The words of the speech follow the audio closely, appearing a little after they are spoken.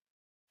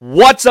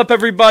What's up,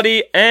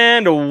 everybody,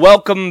 and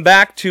welcome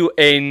back to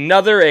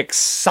another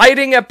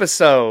exciting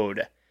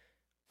episode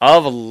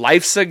of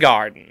Life's a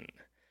Garden.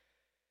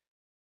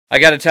 I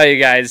gotta tell you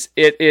guys,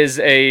 it is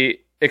a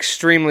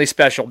extremely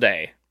special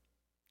day.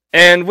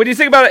 And when you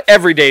think about it,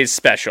 every day is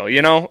special,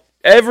 you know?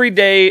 Every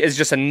day is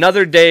just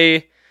another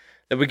day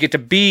that we get to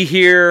be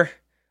here,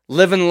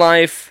 living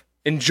life,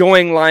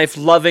 enjoying life,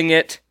 loving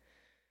it.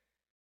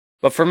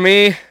 But for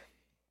me,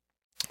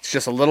 it's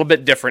just a little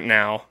bit different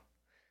now.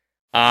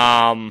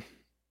 I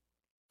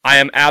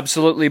am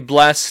absolutely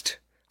blessed.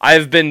 I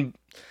have been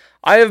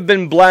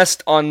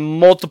blessed on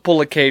multiple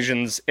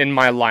occasions in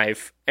my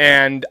life,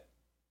 and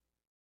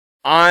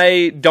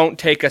I don't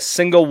take a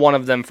single one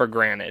of them for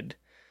granted.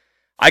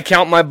 I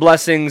count my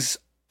blessings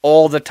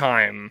all the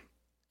time,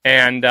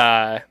 and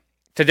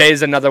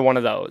today's another one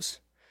of those.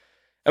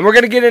 And we're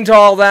going to get into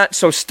all that,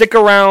 so stick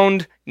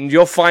around, and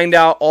you'll find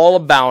out all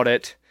about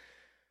it.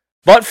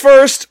 But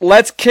first,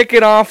 let's kick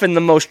it off in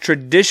the most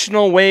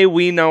traditional way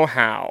we know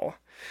how.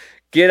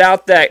 Get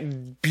out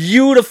that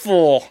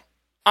beautiful,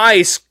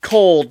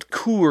 ice-cold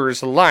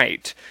Coors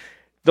Light.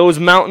 Those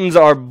mountains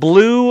are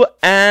blue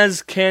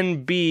as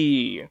can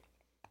be.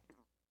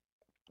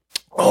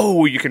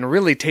 Oh, you can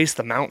really taste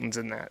the mountains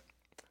in that.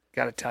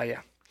 Gotta tell you.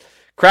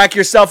 Crack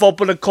yourself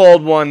open a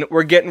cold one.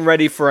 We're getting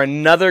ready for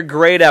another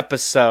great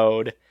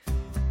episode.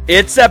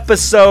 It's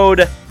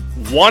episode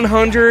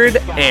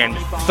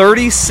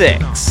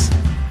 136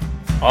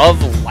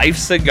 of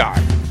Life's a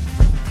Garden.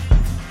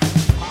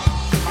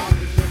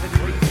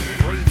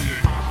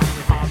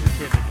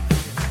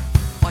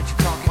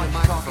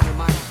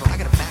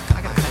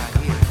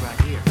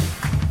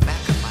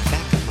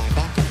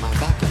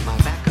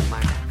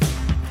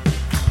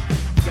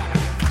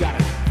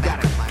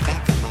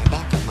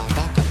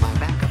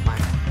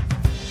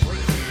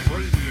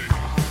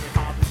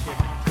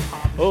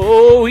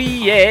 Oh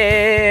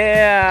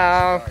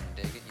yeah!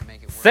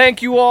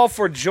 Thank you all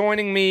for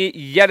joining me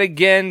yet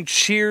again.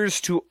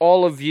 Cheers to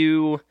all of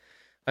you.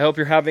 I hope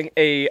you're having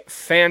a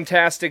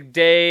fantastic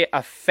day,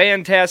 a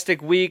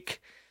fantastic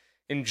week,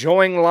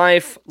 enjoying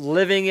life,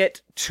 living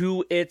it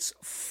to its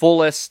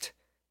fullest.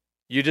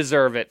 You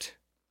deserve it.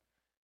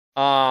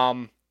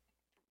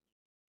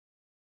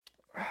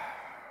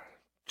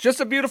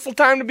 Just a beautiful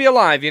time to be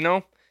alive, you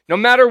know? No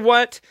matter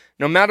what,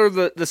 no matter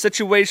the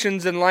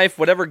situations in life,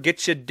 whatever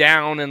gets you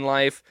down in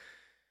life,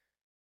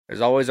 there's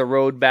always a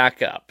road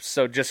back up.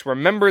 So just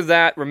remember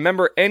that.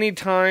 Remember,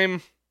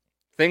 anytime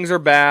things are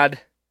bad,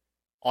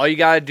 all you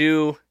gotta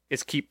do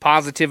is keep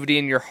positivity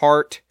in your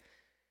heart,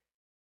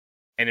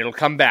 and it'll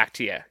come back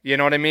to you. You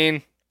know what I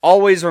mean?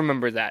 Always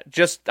remember that.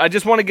 I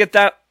just want to get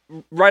that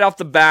right off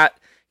the bat.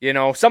 You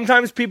know,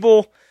 sometimes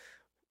people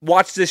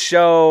watch this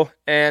show,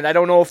 and I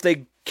don't know if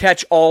they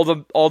catch all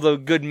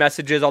the good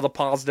messages, all the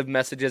positive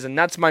messages, and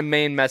that's my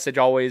main message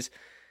always.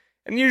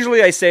 And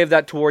usually I save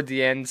that toward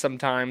the end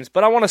sometimes,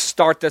 but I want to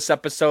start this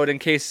episode in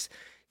case,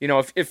 you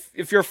know,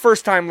 if you're a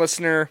first time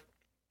listener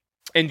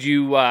and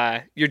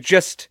you're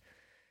just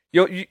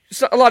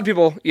a lot of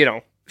people, you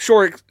know,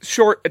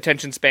 short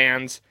attention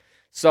spans,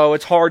 so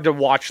it's hard to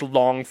watch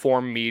long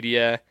form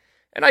media,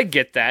 and I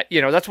get that.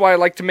 You know, that's why I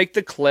like to make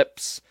the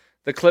clips.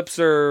 The clips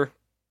are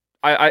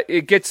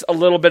it gets a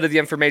little bit of the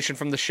information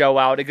from the show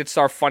out. It gets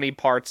our funny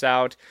parts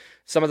out,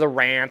 some of the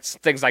rants,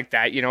 things like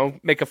that, you know,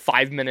 make a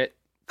 5-minute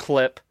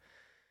clip.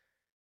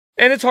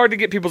 And it's hard to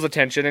get people's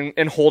attention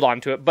and hold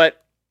on to it.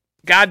 But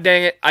god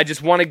dang it, I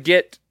just want to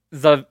get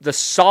the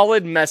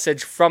solid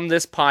message from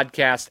this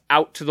podcast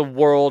out to the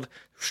world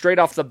straight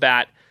off the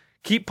bat.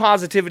 Keep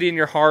positivity in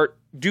your heart,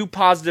 do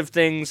positive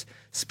things,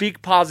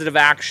 speak positive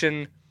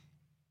action,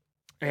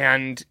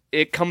 and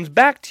it comes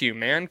back to you,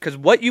 man. Because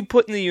what you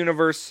put in the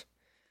universe,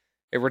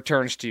 it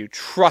returns to you.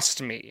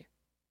 Trust me.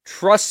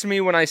 Trust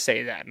me when I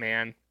say that,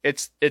 man.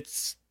 It's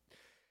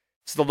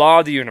the law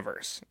of the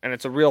universe, and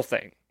it's a real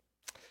thing.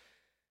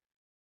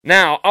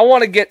 Now, I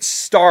want to get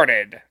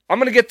started. I'm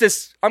gonna get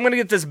this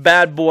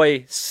bad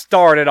boy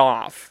started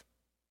off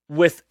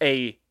with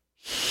a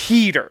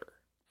heater.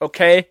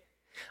 Okay?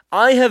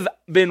 I have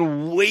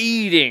been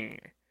waiting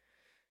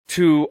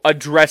to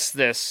address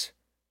this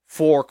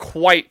for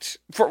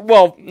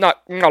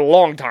not a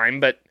long time,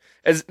 but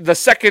as the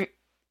second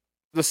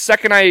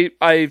I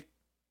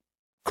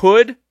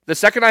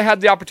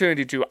had the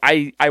opportunity to,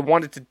 I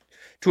wanted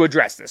to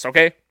address this,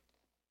 okay?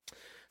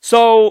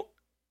 So,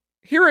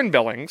 here in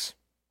Billings,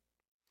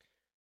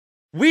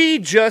 we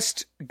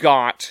just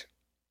got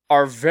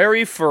our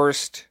very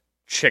first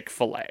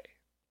Chick-fil-A.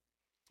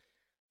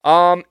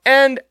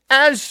 And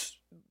as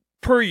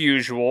per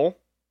usual,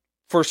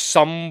 for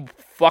some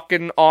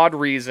fucking odd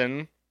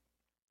reason,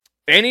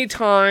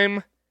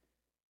 anytime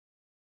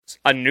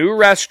a new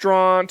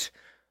restaurant,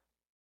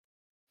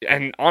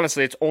 and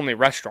honestly, it's only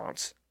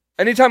restaurants.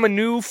 Anytime a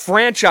new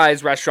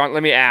franchise restaurant,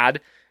 let me add,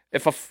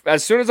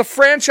 as soon as a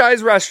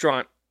franchise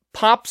restaurant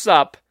pops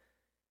up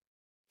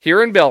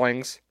here in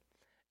Billings,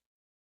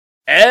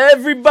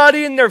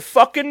 everybody and their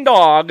fucking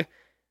dog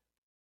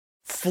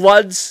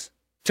floods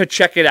to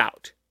check it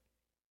out.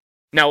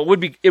 Now,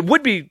 it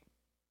would be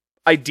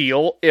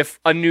ideal if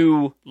a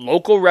new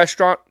local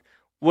restaurant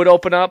would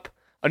open up,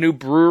 a new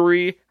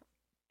brewery.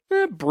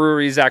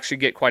 Breweries actually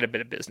get quite a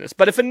bit of business.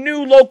 But if a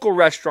new local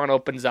restaurant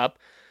opens up,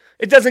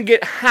 it doesn't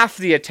get half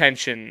the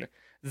attention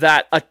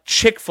that a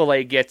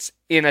Chick-fil-A gets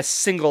in a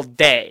single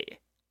day,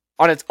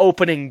 on its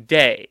opening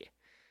day.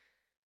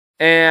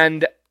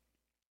 And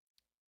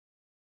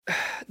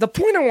the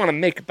point I want to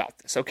make about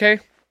this, okay?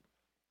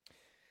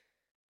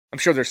 I'm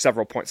sure there's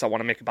several points I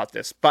want to make about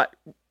this, but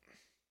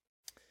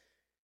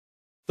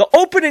the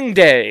opening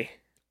day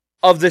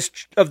of this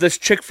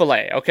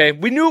Chick-fil-A, okay?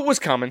 We knew it was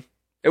coming.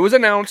 It was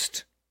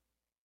announced.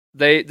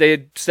 They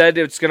had said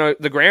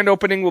the grand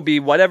opening will be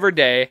whatever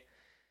day.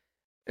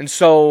 And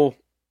so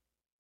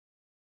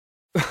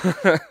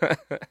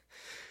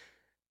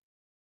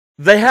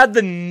they had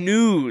the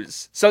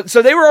news. So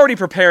they were already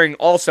preparing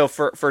also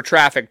for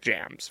traffic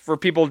jams, for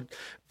people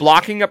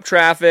blocking up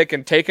traffic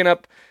and taking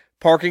up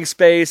parking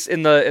space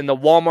in the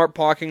Walmart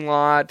parking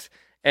lot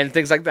and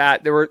things like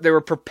that. They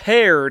were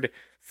prepared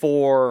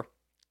for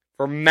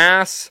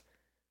mass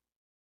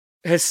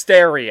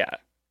hysteria,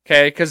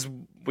 okay? Because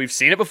we've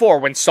seen it before.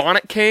 When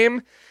Sonic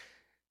came,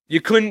 you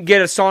couldn't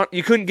get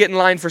in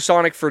line for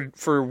Sonic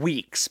for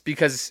weeks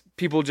because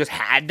people just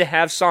had to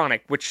have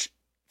Sonic, which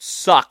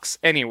sucks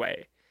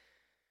anyway.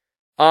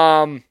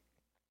 And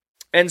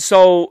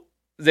so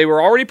they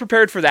were already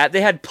prepared for that.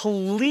 They had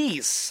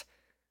police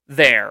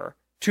there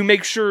to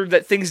make sure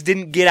that things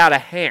didn't get out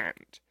of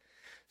hand.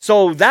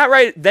 So that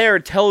right there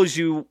tells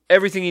you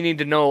everything you need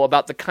to know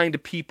about the kind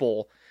of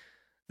people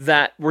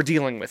that we're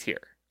dealing with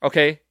here.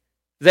 Okay?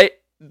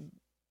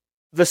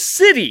 The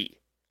city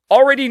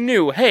already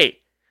knew, hey,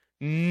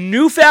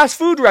 new fast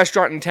food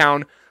restaurant in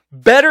town,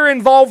 better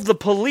involve the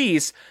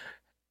police.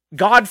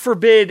 God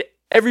forbid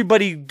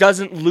everybody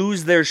doesn't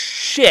lose their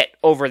shit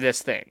over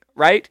this thing,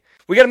 right?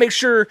 We got to make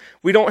sure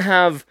we don't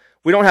have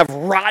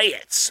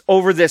riots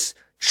over this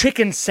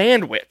chicken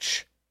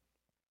sandwich.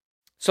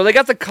 So they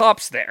got the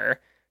cops there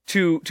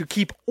to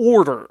keep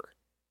order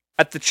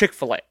at the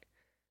Chick-fil-A.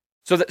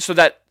 So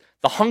that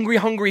the hungry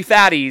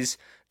fatties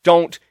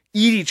don't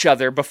eat each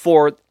other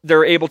before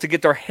they're able to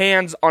get their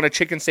hands on a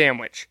chicken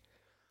sandwich.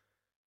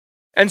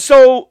 And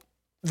so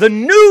the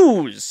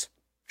news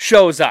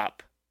shows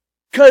up.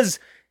 Cause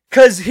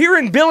here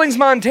in Billings,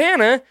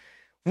 Montana,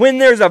 when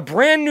there's a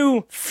brand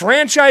new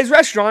franchise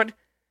restaurant,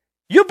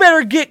 you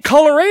better get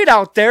Color-Aid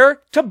out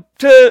there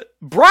to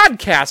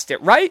broadcast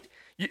it, right?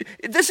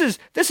 This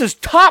is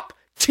top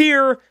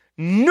tier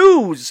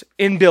news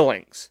in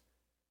Billings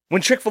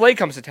when Chick-fil-A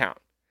comes to town.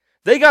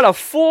 They got a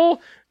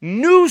full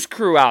news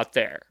crew out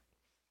there.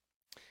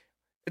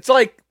 It's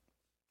like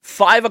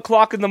 5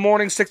 o'clock in the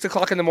morning, 6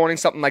 o'clock in the morning,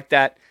 something like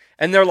that.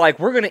 And they're like,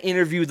 we're going to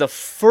interview the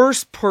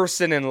first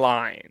person in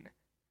line.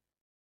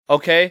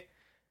 Okay?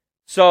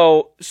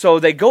 So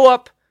they go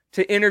up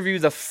to interview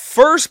the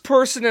first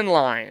person in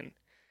line.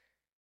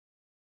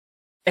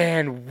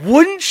 And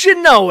wouldn't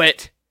you know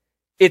it,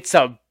 it's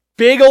a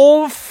big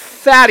old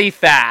fatty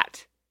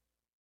fat.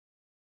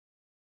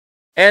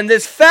 And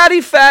this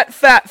fatty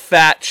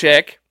fat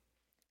chick,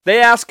 they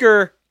ask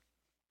her,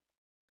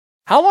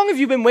 how long have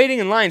you been waiting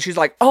in line? She's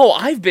like, oh,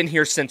 I've been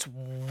here since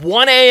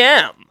 1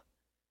 a.m.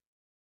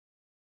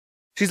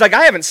 She's like,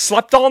 I haven't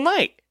slept all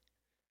night.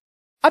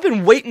 I've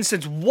been waiting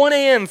since 1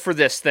 a.m. for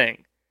this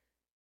thing.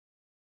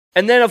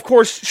 And then, of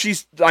course, she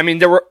wasn't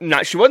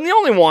the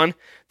only one.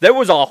 There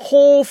was a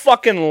whole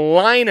fucking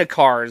line of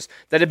cars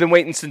that had been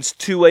waiting since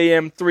 2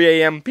 a.m.,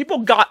 3 a.m. People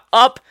got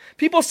up.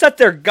 People set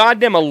their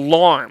goddamn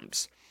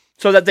alarms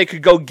so that they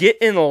could go get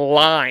in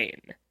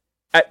line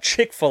at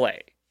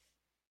Chick-fil-A.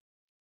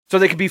 So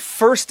they could be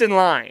first in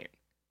line.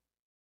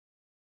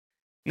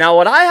 Now,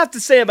 what I have to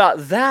say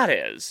about that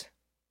is,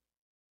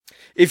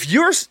 if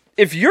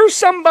you're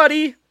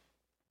somebody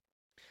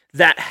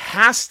that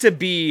has to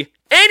be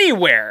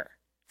anywhere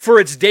for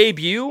its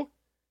debut,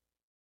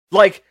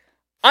 like,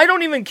 I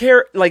don't even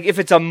care, like, if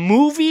it's a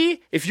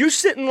movie, if you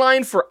sit in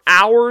line for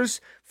hours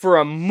for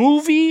a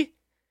movie,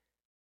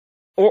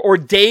 or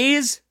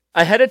days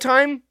ahead of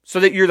time,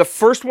 so that you're the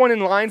first one in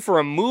line for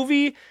a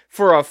movie,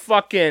 for a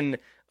fucking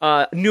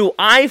new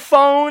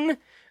iPhone,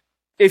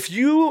 if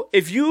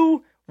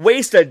you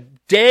waste a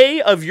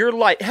day of your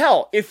life,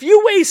 hell, if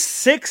you waste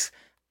 6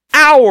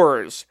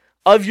 hours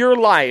of your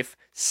life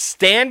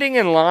standing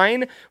in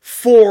line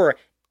for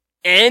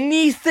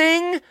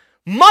anything,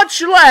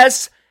 much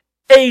less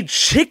a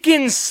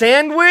chicken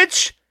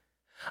sandwich,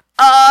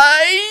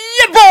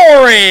 you're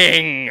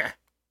boring.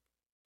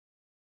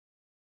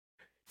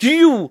 Do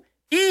you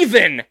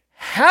even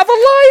have a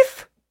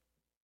life?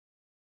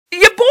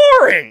 You're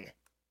boring.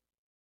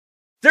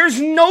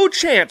 There's no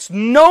chance,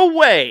 no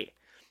way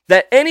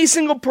that any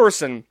single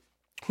person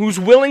who's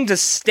willing to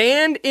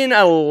stand in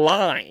a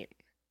line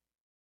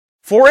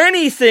for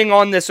anything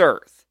on this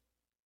earth,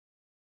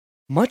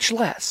 much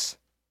less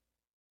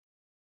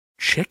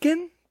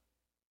chicken,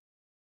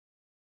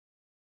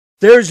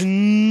 there's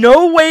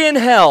no way in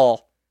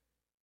hell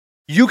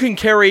you can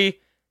carry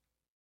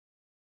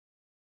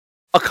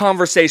a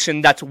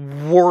conversation that's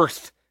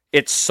worth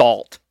its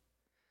salt.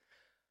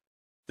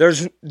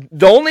 There's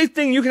the only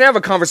thing you can have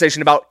a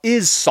conversation about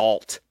is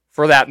salt,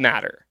 for that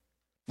matter.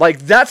 Like,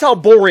 that's how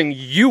boring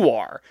you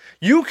are.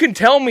 You can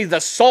tell me the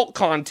salt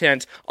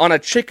content on a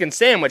chicken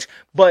sandwich,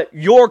 but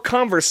your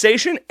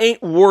conversation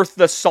ain't worth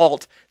the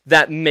salt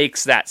that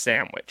makes that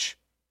sandwich.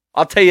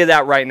 I'll tell you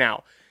that right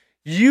now.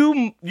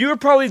 You're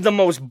probably the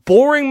most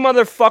boring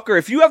motherfucker.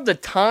 If you have the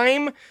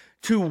time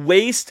to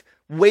waste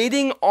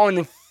waiting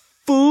on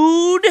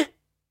food,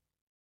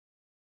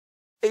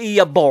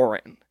 you're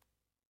boring.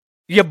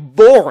 You're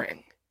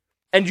boring.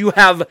 And you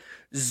have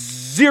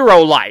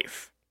zero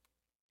life.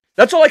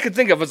 That's all I could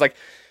think of was like,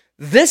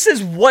 this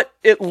is what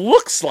it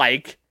looks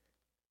like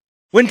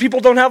when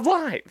people don't have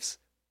lives.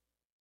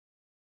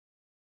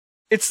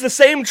 It's the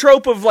same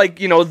trope of like,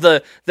 you know,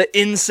 the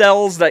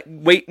incels that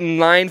wait in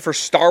line for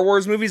Star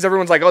Wars movies.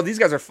 Everyone's like, oh, these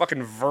guys are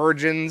fucking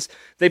virgins.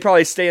 They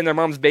probably stay in their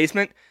mom's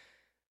basement.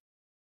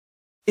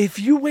 If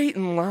you wait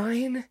in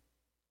line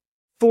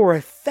for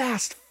a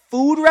fast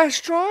food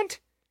restaurant,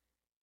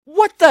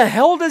 what the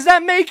hell does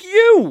that make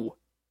you?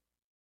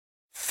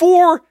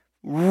 For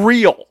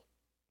real.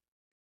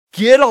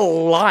 Get a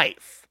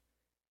life.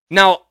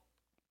 Now,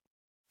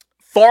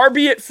 far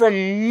be it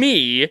from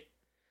me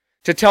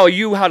to tell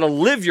you how to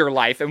live your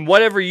life and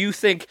whatever you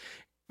think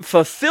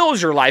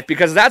fulfills your life,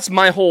 because that's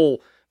my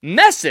whole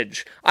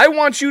message. I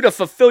want you to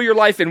fulfill your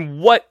life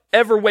in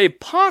whatever way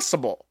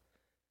possible.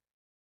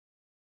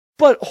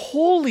 But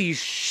holy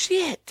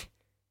shit.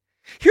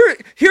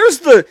 Here's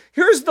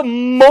the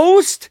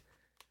most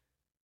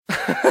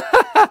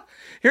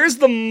here's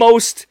the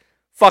most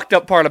fucked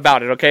up part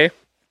about it, okay?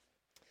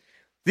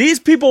 These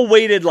people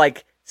waited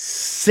like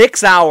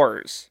 6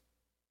 hours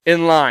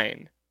in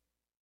line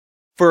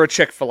for a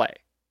Chick-fil-A.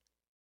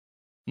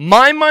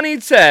 My money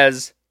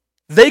says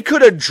they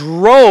could have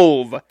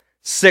drove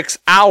 6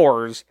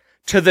 hours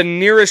to the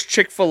nearest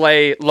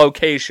Chick-fil-A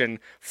location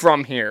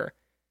from here.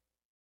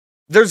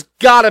 There's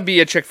gotta be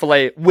a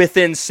Chick-fil-A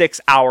within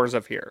 6 hours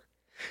of here.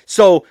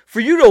 So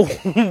for you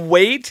to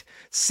wait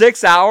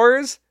 6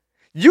 hours,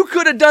 you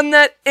could have done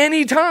that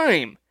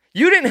anytime.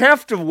 You didn't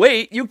have to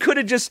wait. You could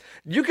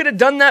have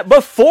done that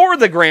before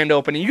the grand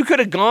opening. You could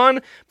have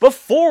gone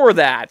before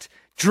that.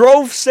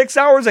 Drove 6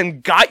 hours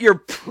and got your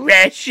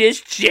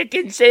precious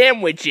chicken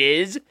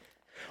sandwiches.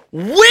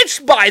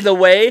 Which, by the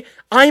way,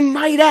 I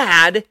might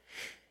add,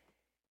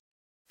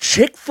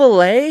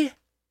 Chick-fil-A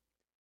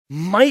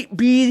might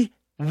be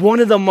one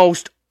of the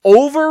most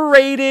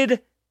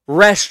overrated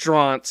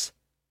restaurants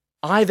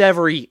I've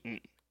ever eaten.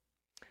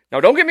 Now,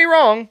 don't get me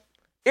wrong.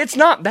 It's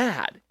not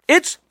bad.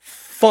 It's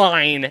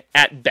fine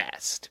at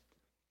best.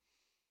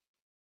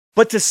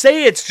 But to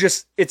say it's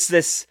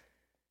this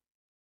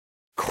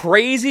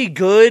crazy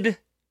good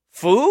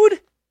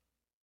food?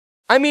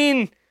 I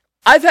mean,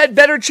 I've had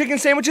better chicken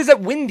sandwiches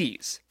at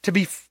Wendy's, to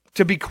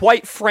be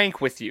quite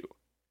frank with you.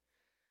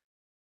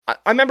 I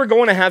remember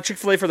going to have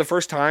Chick-fil-A for the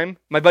first time.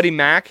 My buddy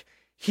Mac,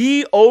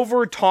 he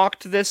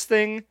over-talked this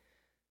thing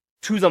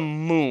to the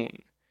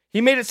moon.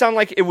 He made it sound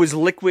like it was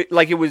liquid,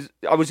 like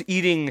I was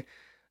eating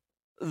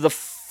the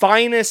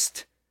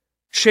finest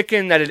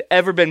chicken that had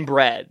ever been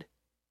bred.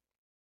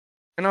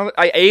 And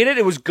I ate it,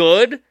 it was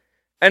good,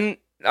 and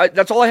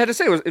that's all I had to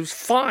say. It was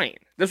fine.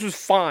 This was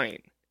fine.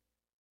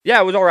 Yeah,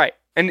 it was alright.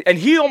 And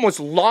he almost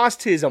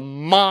lost his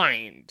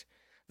mind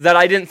that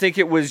I didn't think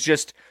it was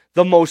just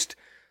the most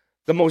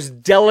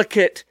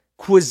delicate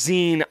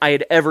cuisine I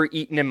had ever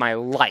eaten in my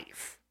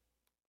life.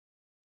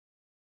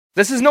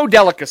 This is no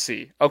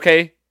delicacy,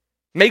 okay?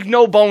 Make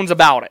no bones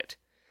about it.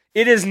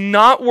 It is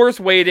not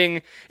worth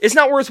waiting. It's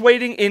not worth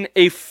waiting in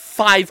a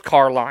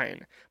 5-car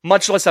line,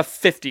 much less a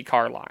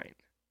 50-car line.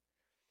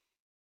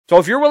 So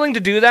if you're willing to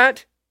do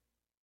that,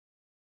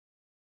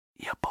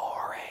 you're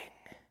boring.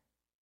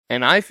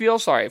 And I feel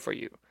sorry for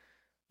you.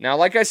 Now,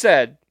 like I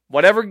said,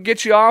 whatever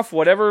gets you off,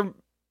 whatever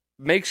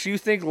makes you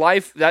think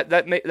life,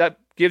 that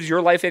gives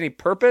your life any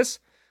purpose,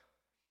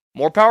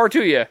 more power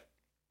to you.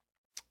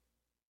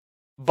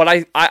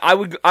 But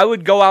I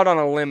would go out on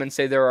a limb and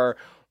say there are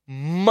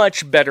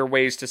much better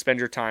ways to spend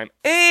your time.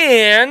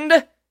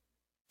 And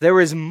there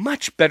is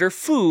much better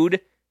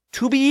food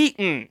to be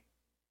eaten.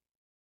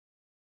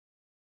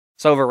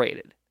 It's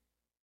overrated.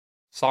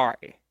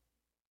 Sorry.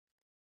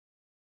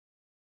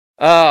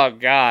 Oh,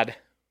 God.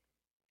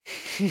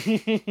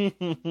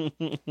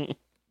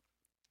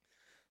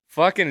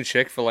 Fucking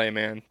Chick-fil-A,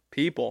 man.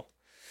 People.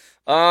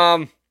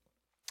 I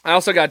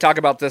also got to talk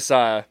about this,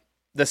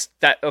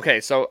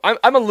 okay, so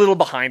I'm a little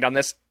behind on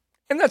this,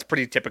 and that's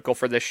pretty typical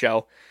for this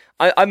show.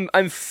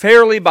 I'm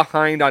fairly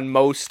behind on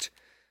most,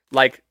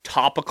 like,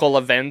 topical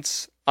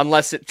events,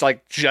 unless it,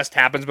 like, just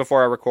happens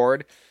before I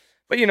record.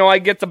 But, you know, I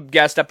get the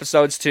guest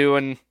episodes, too,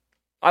 and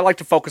I like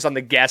to focus on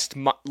the guest,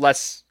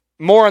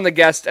 more on the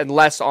guest and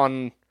less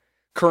on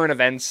current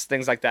events,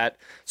 things like that.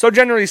 So,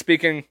 generally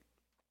speaking,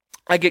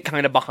 I get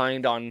kind of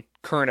behind on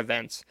current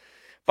events.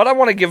 But I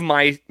want to give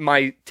my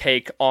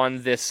take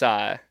on this,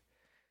 the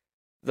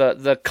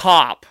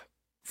cop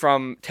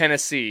from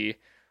Tennessee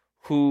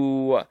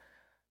who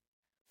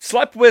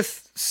slept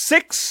with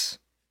 6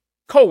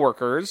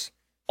 coworkers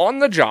on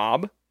the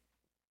job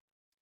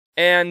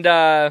And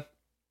now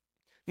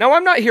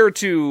I'm not here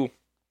to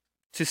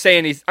say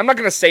anything. I'm not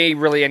going to say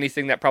really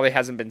anything that probably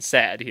hasn't been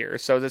said here.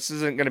 So this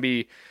isn't going to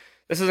be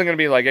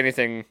like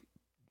anything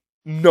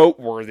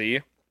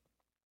noteworthy.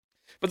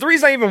 But the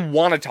reason I even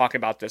want to talk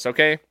about this,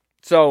 okay?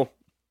 So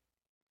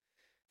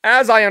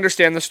as I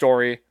understand the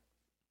story,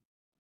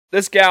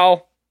 this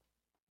gal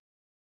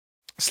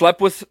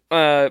slept with,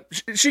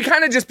 she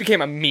kind of just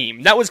became a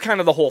meme. That was kind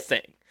of the whole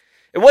thing.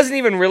 It wasn't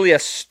even really a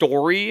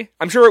story.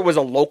 I'm sure it was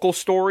a local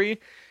story.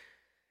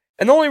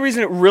 And the only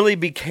reason it really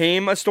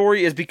became a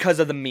story is because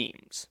of the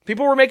memes.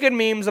 People were making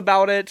memes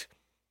about it.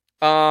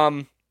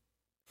 And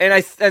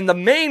the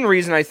main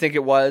reason I think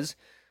it was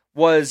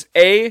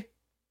it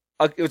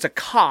was a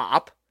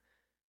cop.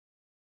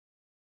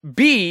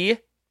 B,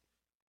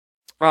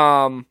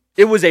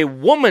 it was a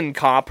woman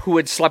cop who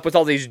had slept with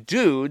all these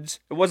dudes.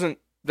 It wasn't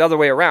the other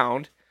way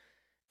around.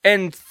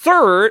 And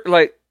third,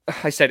 like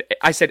I said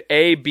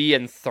A, B,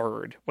 and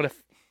third. What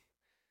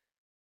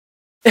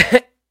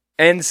if?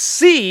 And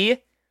C,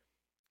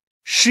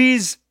 she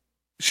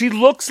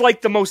looks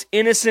like the most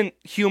innocent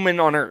human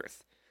on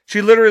earth.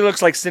 She literally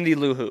looks like Cindy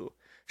Lou Who.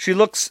 She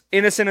looks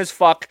innocent as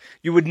fuck.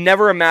 You would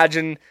never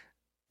imagine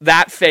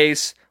that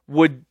face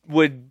would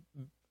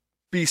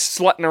be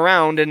slutting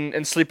around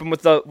and sleeping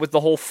with the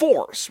whole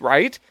force,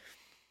 right?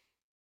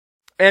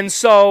 And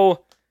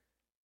so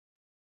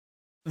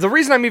the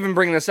reason I'm even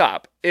bringing this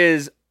up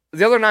is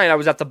the other night I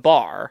was at the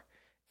bar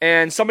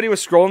and somebody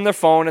was scrolling their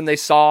phone and they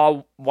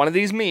saw one of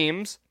these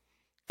memes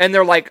and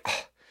they're like,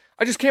 oh,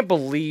 I just can't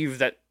believe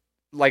that,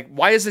 like,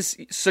 why is this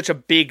such a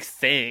big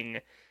thing?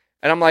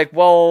 And I'm like,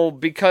 well,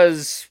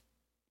 because,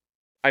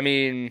 I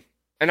mean,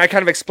 and I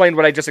kind of explained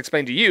what I just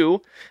explained to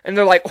you, and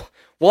they're like,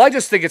 well, I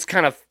just think it's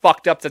kind of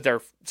fucked up that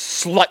they're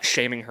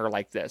slut-shaming her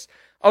like this.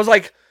 I was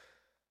like,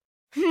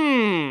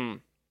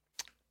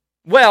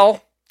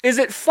 well, is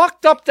it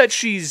fucked up that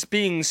she's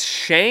being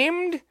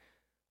shamed?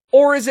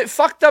 Or is it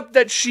fucked up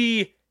that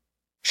she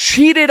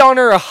cheated on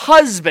her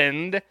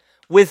husband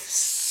with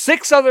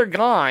 6 other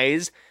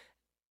guys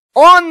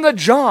on the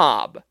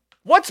job?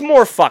 What's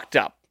more fucked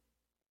up?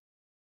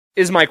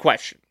 Is my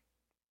question.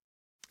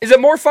 Is it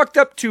more fucked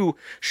up to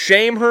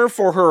shame her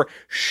for her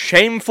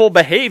shameful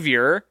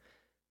behavior?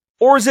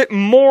 Or is it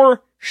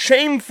more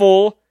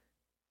shameful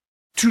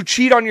to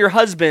cheat on your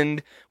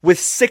husband with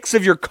 6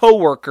 of your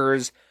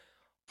coworkers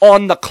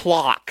on the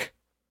clock?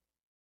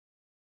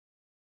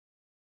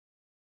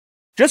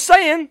 Just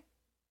saying.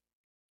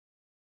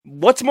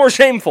 What's more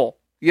shameful?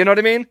 You know what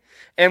I mean?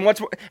 And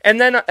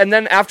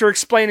then after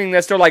explaining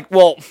this, they're like,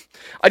 well,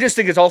 I just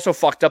think it's also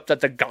fucked up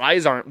that the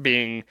guys aren't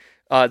being,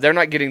 they're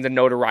not getting the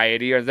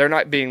notoriety, or they're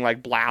not being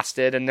like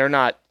blasted, and they're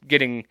not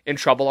getting in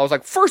trouble. I was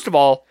like, first of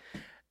all,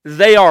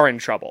 they are in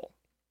trouble.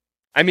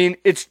 I mean,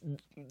 it's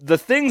the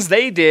things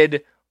they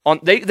did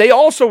they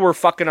also were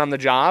fucking on the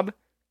job,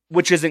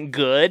 which isn't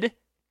good.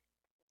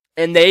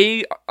 And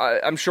they,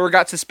 I'm sure,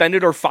 got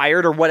suspended or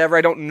fired or whatever.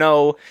 I don't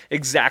know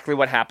exactly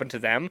what happened to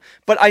them.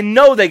 But I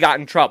know they got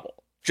in trouble,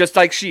 just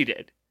like she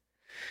did.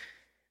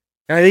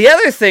 Now, the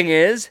other thing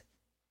is,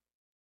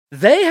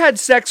 they had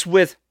sex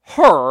with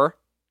her.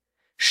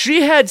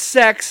 She had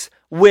sex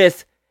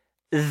with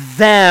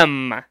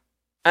them,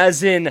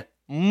 as in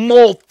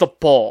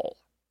multiple.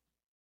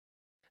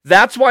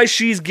 That's why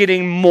she's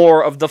getting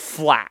more of the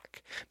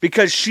flack,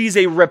 because she's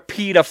a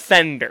repeat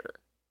offender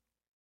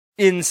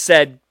in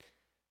said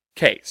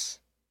case.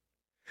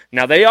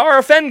 Now, they are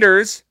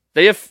offenders.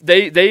 They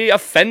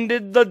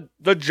offended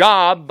the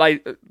job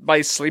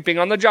by sleeping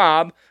on the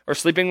job or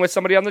sleeping with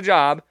somebody on the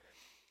job,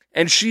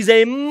 and she's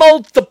a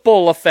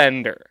multiple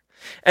offender.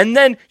 And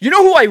then, you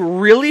know who I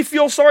really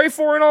feel sorry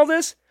for in all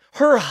this?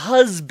 Her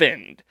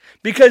husband.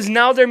 Because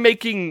now they're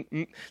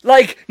making,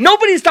 like,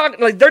 nobody's talking,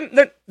 like,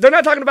 they're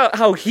not talking about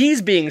how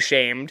he's being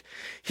shamed.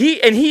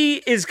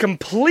 He is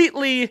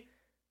completely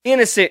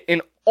innocent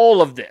in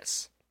all of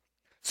this.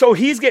 So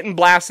he's getting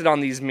blasted on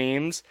these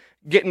memes,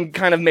 getting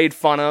kind of made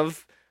fun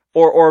of,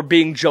 or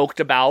being joked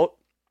about.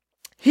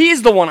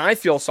 He's the one I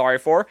feel sorry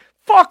for.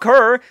 Fuck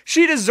her.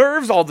 She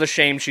deserves all the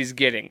shame she's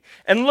getting.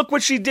 And look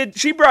what she did.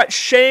 She brought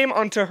shame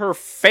onto her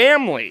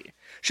family.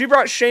 She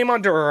brought shame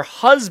onto her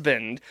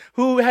husband,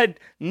 who had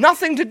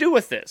nothing to do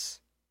with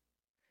this.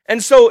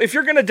 And so if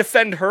you're going to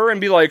defend her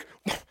and be like,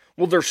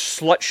 well, they're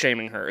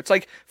slut-shaming her, it's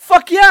like,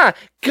 fuck yeah,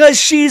 because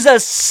she's a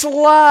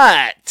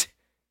slut.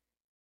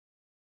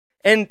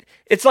 And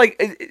it's like,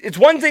 it's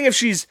one thing if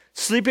she's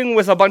sleeping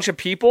with a bunch of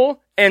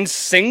people and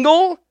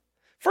single.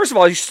 First of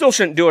all, you still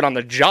shouldn't do it on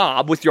the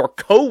job with your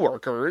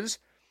coworkers.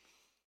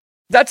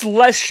 That's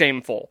less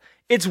shameful.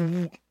 It's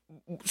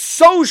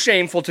so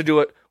shameful to do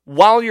it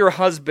while your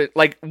husband,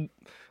 like,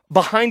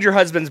 behind your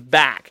husband's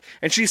back.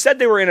 And she said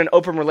they were in an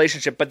open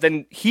relationship, but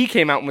then he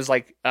came out and was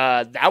like,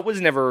 that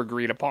was never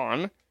agreed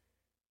upon.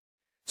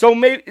 So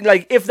maybe,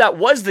 like, if that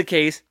was the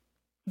case,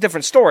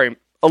 different story,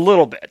 a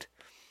little bit.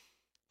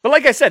 But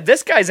like I said,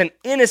 this guy's an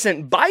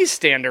innocent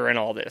bystander in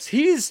all this.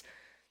 He's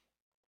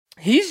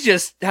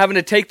just having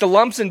to take the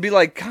lumps and be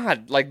like,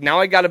 God, like, now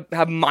I gotta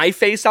have my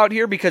face out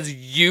here because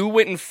you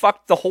went and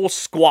fucked the whole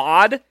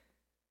squad?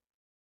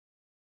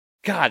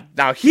 God,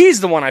 now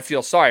he's the one I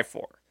feel sorry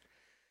for.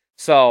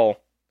 So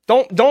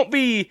don't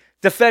be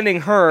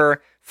defending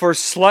her for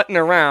slutting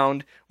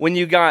around when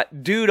you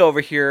got dude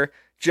over here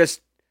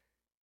just,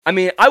 I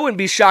mean, I wouldn't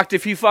be shocked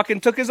if he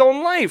fucking took his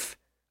own life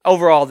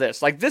over all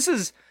this. Like,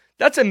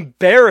 that's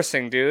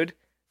embarrassing, dude.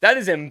 That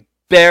is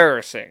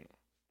embarrassing.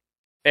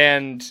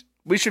 And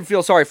we should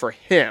feel sorry for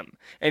him.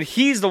 And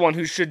he's the one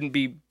who shouldn't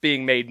be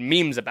being made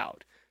memes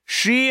about.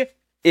 She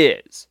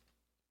is.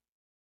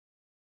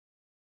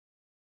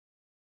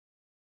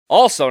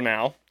 Also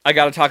now, I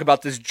gotta talk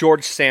about this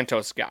George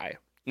Santos guy.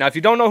 Now, if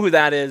you don't know who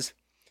that is,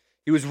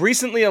 he was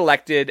recently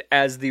elected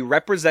as the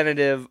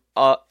representative,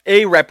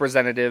 a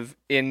representative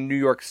in New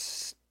York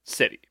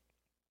City,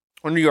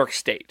 or New York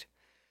State.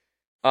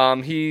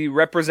 He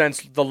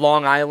represents the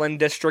Long Island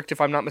district, if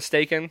I'm not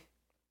mistaken.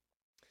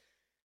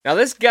 Now,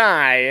 this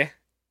guy,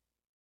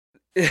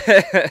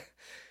 let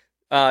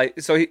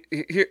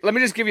me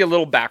just give you a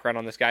little background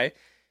on this guy.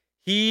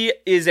 He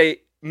is a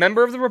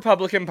member of the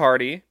Republican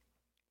Party.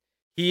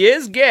 He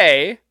is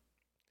gay.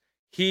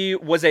 He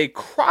was a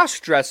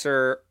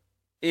cross-dresser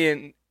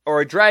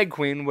or a drag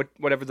queen,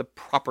 whatever the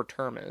proper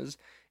term is,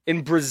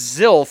 in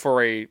Brazil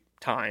for a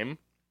time.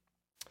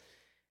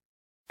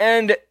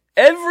 And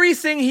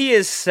everything he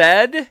has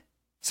said,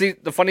 see,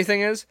 the funny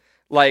thing is,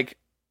 like,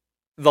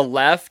 the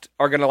left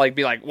are gonna like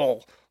be like,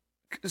 whoa.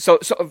 So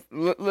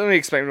let me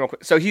explain real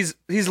quick. So he's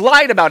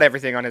lied about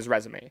everything on his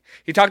resume.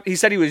 He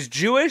said he was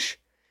Jewish.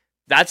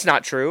 That's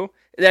not true.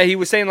 That he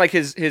was saying like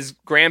his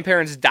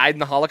grandparents died in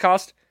the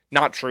Holocaust.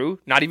 Not true.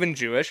 Not even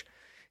Jewish.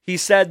 He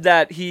said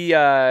that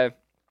I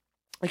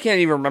can't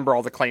even remember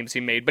all the claims he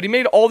made, but he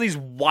made all these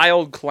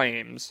wild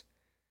claims.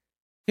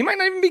 He might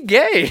not even be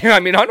gay. I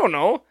mean, I don't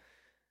know.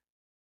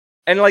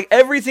 And like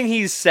everything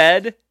he's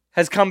said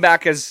has come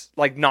back as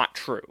like not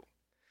true.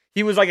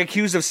 He was like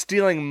accused of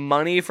stealing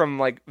money from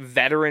like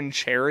veteran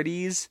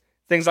charities,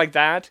 things like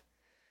that.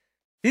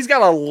 He's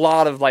got a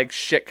lot of like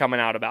shit coming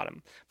out about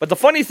him. But the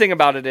funny thing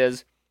about it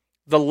is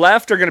the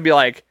left are going to be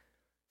like,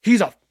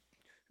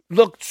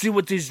 look, see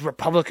what these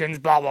Republicans,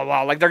 blah, blah,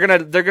 blah. Like they're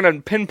going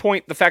to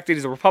pinpoint the fact that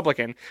he's a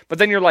Republican. But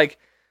then you're like,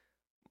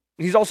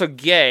 he's also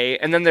gay.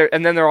 And then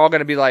they're all going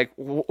to be like,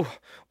 well,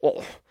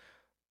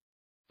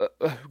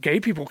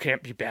 gay people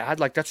can't be bad.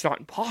 Like that's not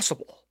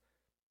impossible.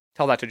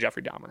 Tell that to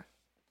Jeffrey Dahmer.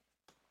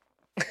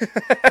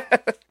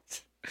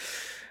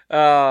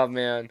 Oh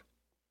man.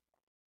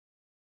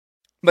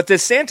 But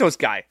this Santos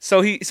guy,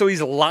 so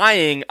he's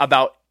lying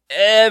about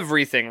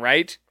everything,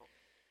 right?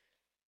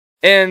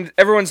 And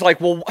everyone's like,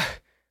 well,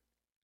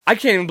 I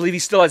can't even believe he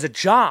still has a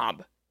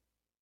job.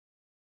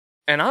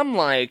 And I'm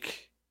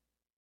like,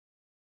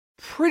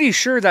 pretty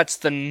sure that's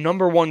the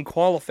number one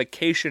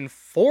qualification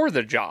for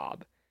the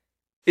job,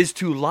 is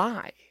to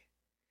lie.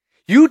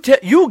 You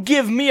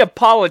give me a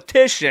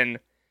politician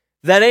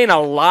that ain't a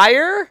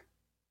liar?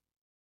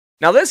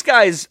 Now this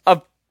guy's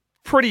a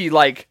pretty,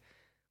 like,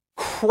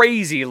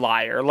 crazy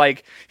liar.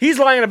 Like, he's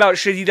lying about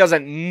shit he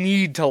doesn't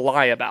need to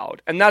lie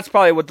about. And that's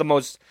probably what the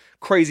most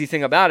crazy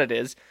thing about it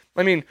is.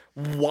 I mean,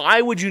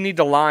 why would you need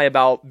to lie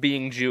about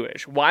being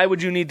Jewish? Why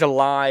would you need to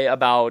lie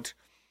about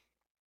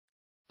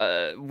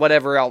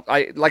whatever else?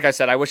 Like I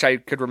said, I wish I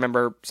could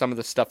remember some of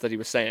the stuff that he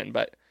was saying,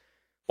 but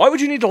why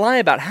would you need to lie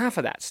about half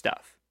of that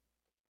stuff?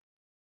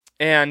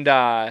 And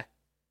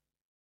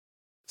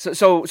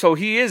so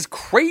he is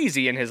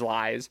crazy in his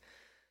lies.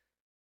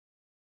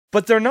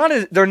 But they're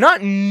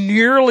not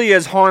nearly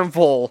as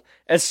harmful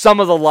as some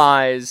of the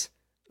lies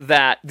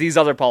that these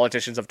other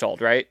politicians have told,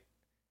 right?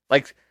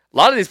 Like, a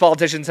lot of these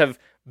politicians have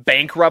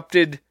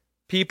bankrupted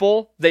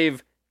people.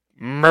 They've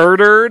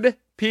murdered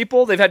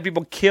people. They've had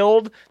people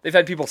killed. They've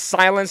had people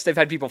silenced. They've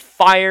had people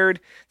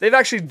fired. They've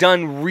actually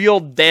done real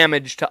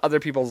damage to other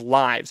people's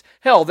lives.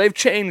 Hell, they've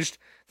changed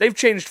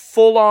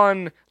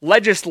full-on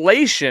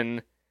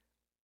legislation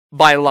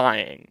by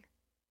lying.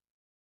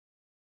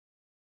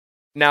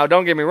 Now,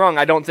 don't get me wrong,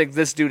 I don't think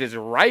this dude is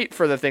right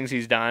for the things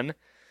he's done.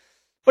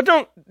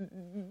 But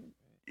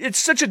it's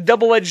such a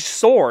double-edged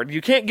sword. You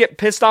can't get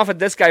pissed off at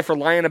this guy for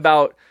lying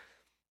about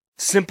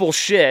simple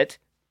shit.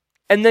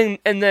 And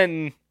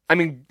then, I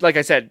mean, like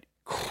I said,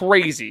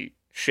 crazy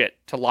shit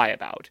to lie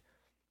about.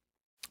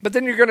 But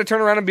then you're going to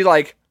turn around and be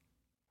like,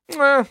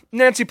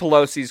 Nancy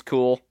Pelosi's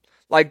cool.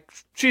 Like,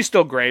 she's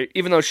still great,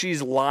 even though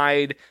she's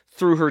lied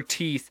through her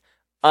teeth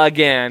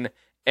again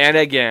and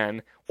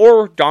again.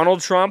 Or Donald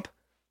Trump.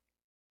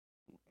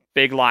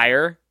 Big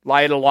liar.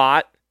 Lied a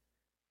lot.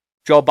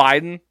 Joe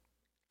Biden.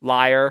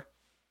 Liar.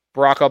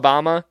 Barack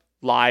Obama.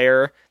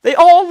 Liar. They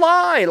all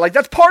lie. Like,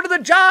 that's part of the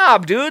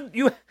job, dude.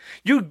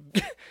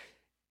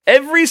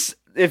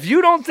 If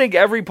you don't think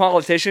every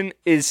politician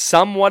is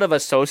somewhat of a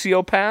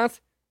sociopath,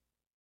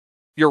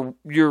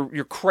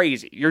 you're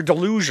crazy. You're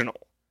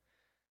delusional.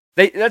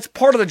 That's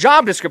part of the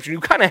job description. You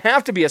kind of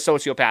have to be a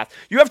sociopath.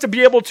 You have to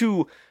be able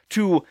to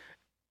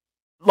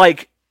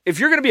like, if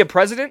you're going to be a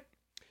president,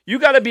 you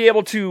got to be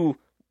able to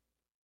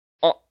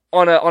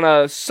on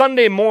a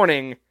Sunday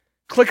morning,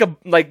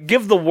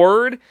 give the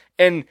word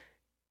and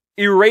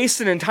erase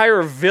an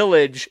entire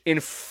village in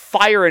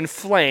fire and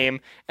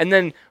flame, and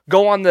then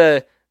go on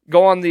the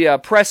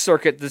press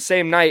circuit the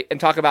same night and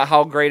talk about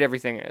how great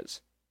everything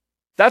is.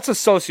 That's a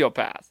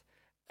sociopath.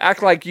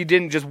 Act like you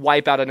didn't just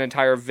wipe out an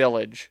entire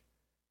village.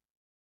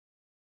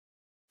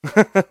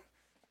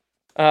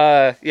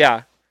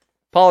 Yeah.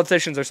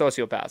 Politicians are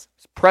sociopaths.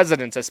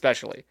 Presidents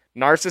especially.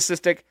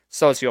 Narcissistic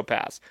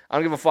sociopaths. I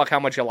don't give a fuck how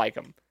much you like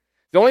them.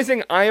 The only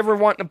thing I ever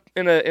want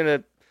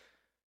the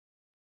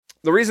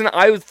reason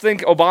I would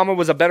think Obama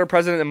was a better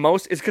president than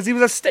most is because he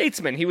was a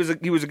statesman. He was a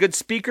good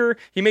speaker.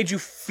 He made you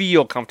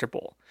feel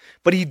comfortable.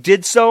 But he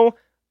did so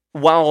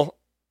while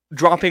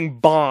dropping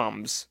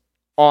bombs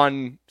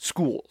on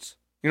schools.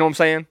 You know what I'm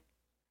saying?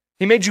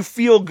 He made you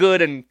feel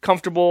good and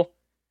comfortable.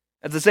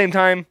 At the same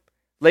time,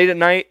 late at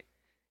night,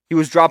 he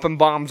was dropping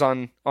bombs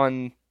on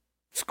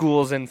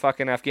schools in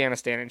fucking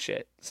Afghanistan and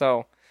shit.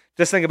 So,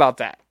 just think about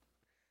that.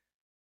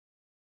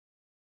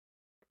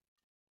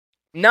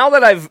 Now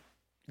that I've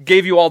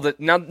gave you all the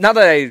now that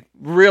I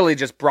really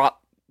just brought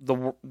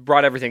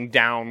everything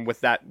down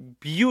with that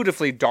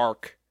beautifully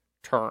dark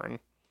turn,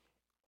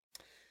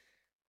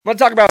 I'm going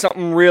to talk about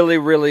something really,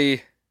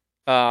 really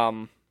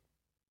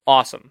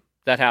awesome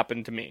that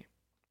happened to me.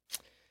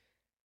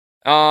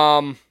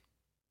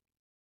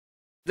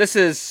 This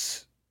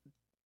is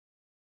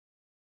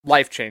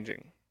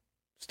life-changing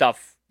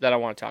stuff that I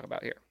want to talk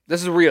about here.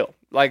 This is real.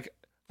 Like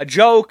a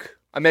joke.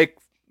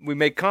 We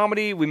make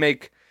comedy, we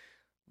make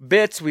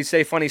bits, we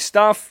say funny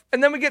stuff,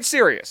 and then we get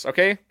serious,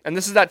 okay? And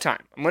this is that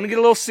time. I'm going to get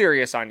a little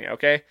serious on you,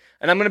 okay?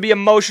 And I'm going to be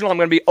emotional, I'm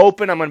going to be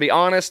open, I'm going to be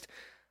honest.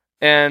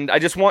 And I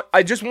just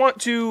want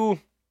to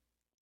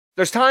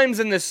there's times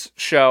in this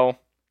show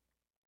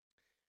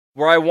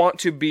where I want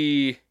to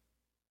be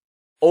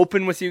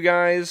open with you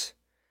guys.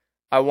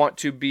 I want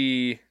to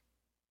be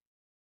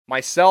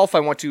myself. I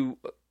want to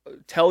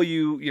tell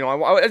you,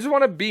 I just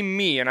want to be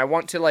me, and I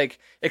want to like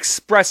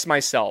express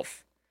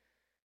myself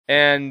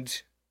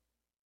and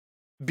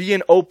be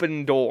an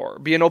open door,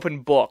 be an open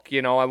book.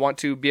 I want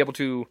to be able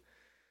to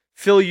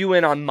fill you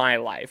in on my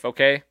life,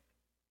 okay?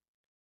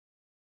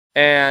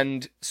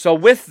 And so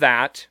with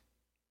that,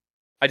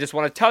 I just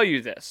want to tell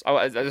you this. I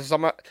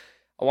want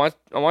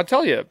to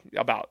tell you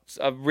about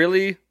a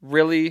really,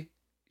 really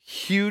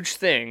huge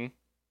thing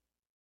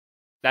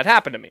that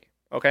happened to me,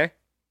 okay?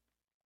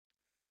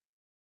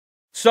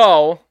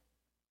 So,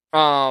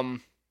 for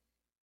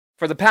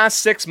the past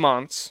 6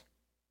 months,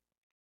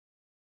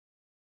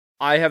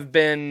 I have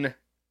been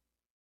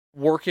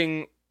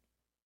working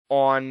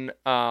on,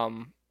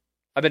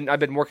 I've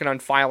been working on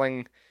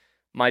filing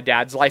my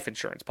dad's life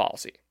insurance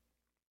policy.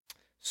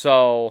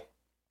 So,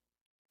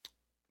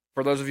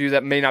 for those of you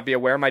that may not be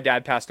aware, my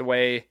dad passed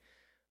away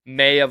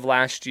May of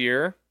last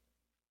year.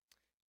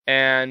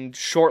 And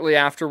shortly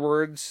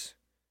afterwards,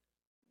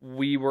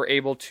 we were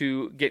able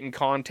to get in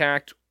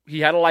contact.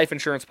 He had a life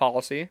insurance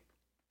policy.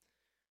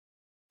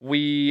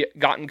 We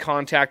got in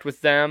contact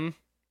with them.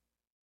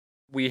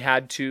 We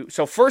had to.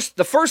 So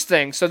the first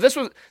thing. So this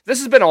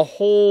has been a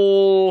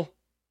whole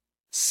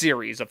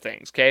series of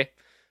things. Okay,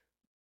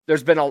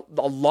 there's been a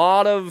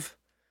lot of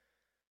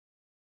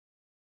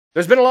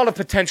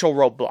potential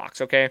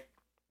roadblocks. Okay,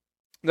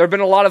 there have been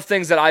a lot of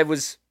things that I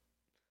was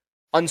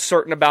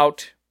uncertain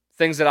about.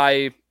 Things that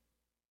I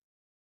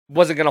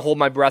wasn't going to hold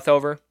my breath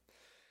over.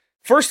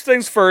 First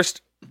things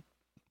first,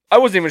 I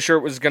wasn't even sure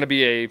it was going to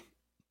be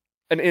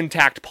an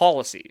intact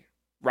policy,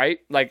 right?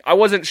 Like, I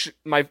wasn't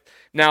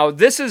now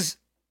this is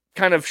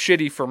kind of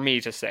shitty for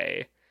me to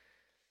say,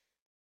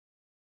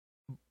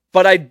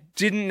 but I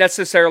didn't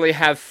necessarily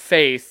have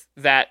faith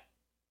that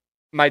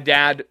my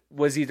dad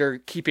was either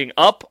keeping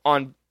up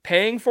on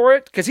paying for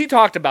it, because he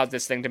talked about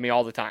this thing to me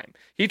all the time.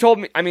 He told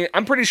me,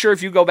 I'm pretty sure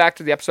if you go back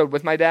to the episode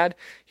with my dad,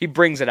 he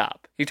brings it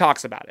up. He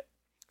talks about it.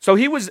 So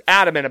he was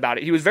adamant about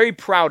it. He was very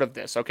proud of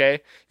this,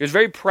 okay? He was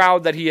very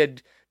proud that he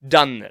had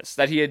done this,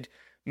 that he had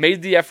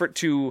made the effort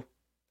to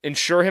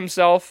insure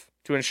himself,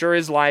 to insure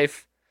his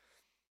life,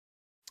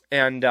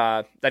 and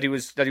that he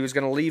was going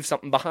to leave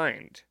something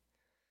behind.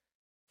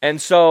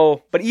 And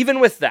so, but even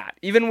with that,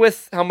 even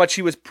with how much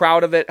he was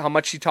proud of it, how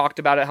much he talked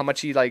about it, how much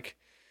he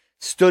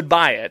stood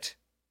by it,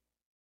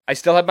 I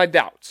still had my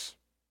doubts,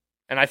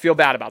 and I feel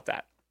bad about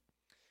that.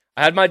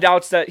 I had my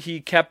doubts that he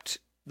kept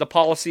the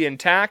policy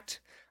intact.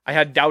 I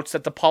had doubts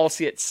that the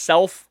policy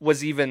itself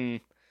was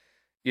even,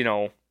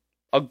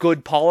 a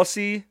good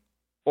policy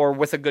or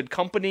with a good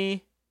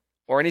company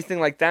or anything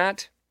like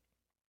that.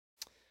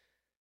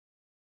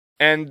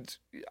 And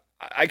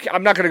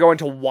I'm not going to go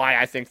into why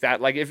I think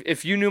that. Like,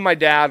 if you knew my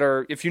dad,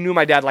 or if you knew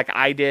my dad like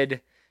I did,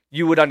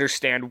 you would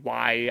understand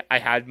why I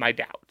had my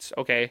doubts,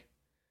 okay?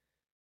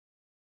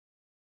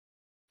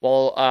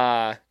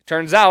 Well,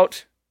 turns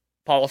out,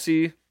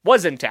 policy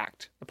was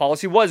intact. The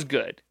policy was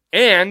good.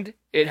 And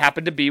it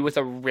happened to be with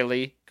a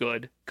really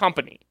good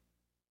company.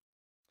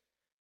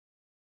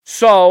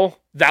 So,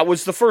 that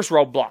was the first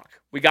roadblock.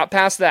 We got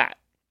past that.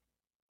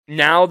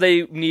 Now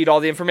they need all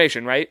the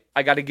information, right?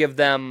 I got to give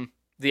them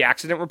the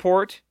accident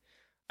report.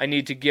 I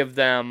need to give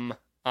them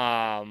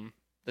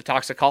the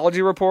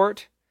toxicology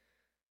report.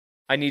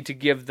 I need to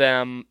give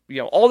them,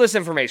 all this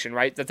information,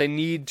 right, that they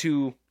need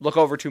to look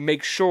over to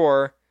make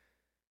sure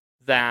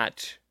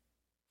that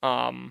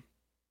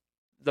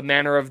the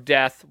manner of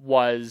death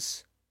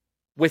was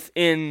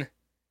within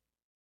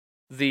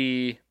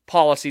the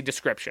policy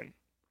description.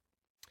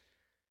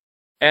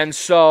 And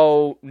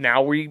so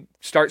now we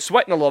start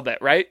sweating a little bit,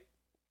 right?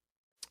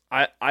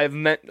 I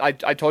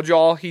told you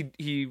all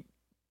he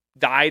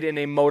died in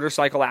a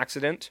motorcycle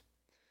accident.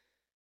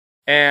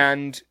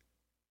 And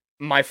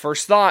my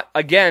first thought,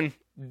 again,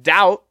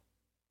 doubt,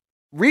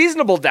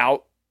 reasonable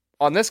doubt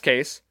on this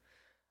case,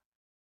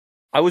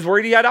 I was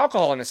worried he had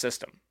alcohol in his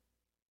system.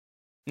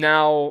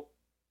 Now,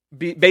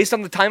 based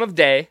on the time of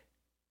day,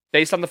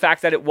 based on the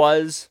fact that it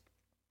was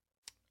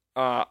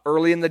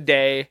early in the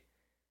day,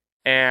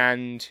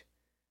 and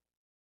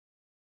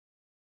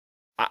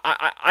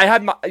I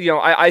had my,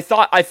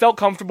 I felt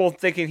comfortable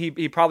thinking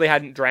he probably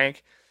hadn't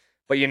drank,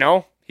 but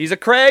he's a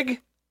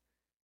Craig,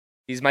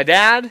 he's my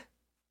dad,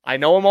 I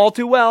know him all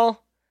too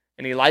well,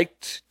 and he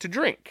liked to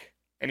drink,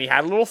 and he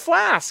had a little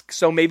flask,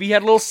 so maybe he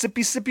had a little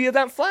sippy of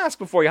that flask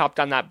before he hopped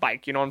on that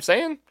bike, you know what I'm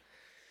saying?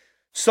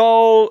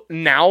 So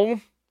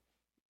now,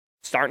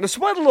 starting to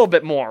sweat a little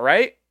bit more,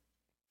 right?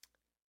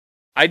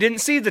 I didn't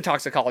see the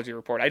toxicology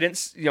report. I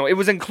didn't, it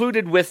was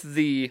included with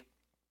the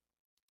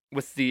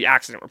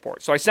accident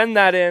report. So I send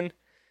that in,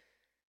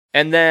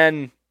 and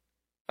then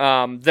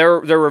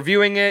they're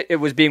reviewing it. It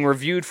was being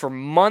reviewed for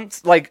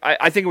months. Like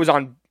I think it was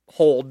on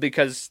hold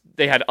because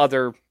they had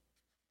other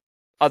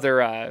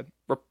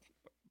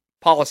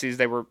policies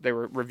they were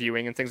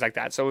reviewing and things like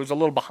that. So it was a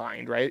little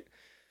behind, right?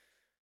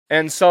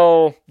 And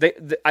so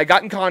I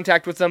got in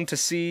contact with them to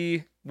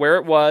see where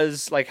it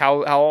was, like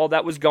how all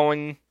that was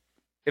going,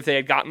 if they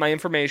had gotten my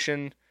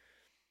information.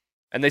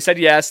 And they said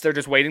yes, they're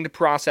just waiting to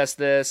process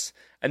this.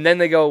 And then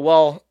they go,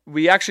 well,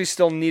 we actually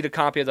still need a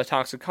copy of the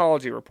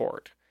toxicology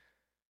report.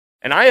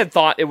 And I had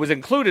thought it was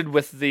included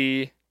with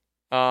the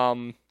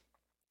accident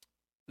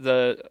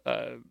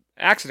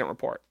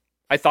report.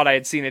 I thought I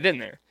had seen it in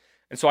there.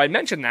 And so I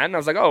mentioned that, and I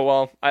was like, oh,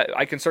 well,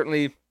 I can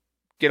certainly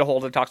get a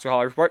hold of the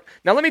toxicology report.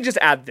 Now, let me just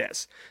add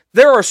this.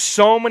 There are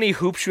so many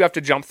hoops you have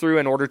to jump through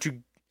in order to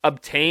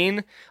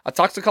obtain a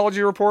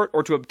toxicology report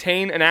or to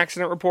obtain an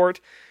accident report.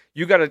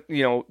 You gotta,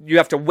 you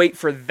have to wait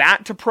for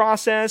that to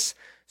process.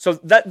 So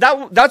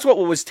that's what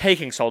was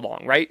taking so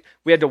long, right?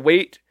 We had to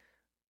wait.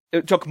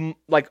 It took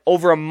like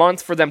over a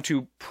month for them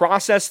to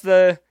process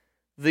the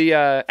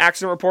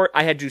accident report.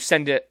 I had to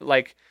send it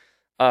like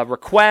a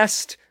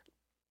request,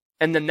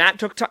 and then that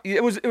took time.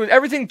 It was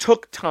everything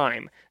took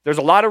time. There's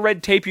a lot of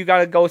red tape you got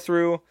to go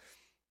through,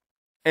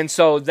 and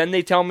so then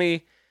they tell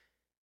me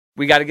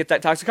we got to get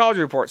that toxicology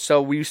report.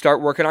 So we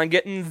start working on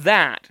getting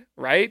that,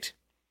 right?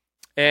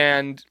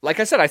 And like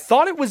I said, I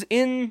thought it was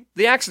in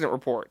the accident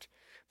report.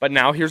 But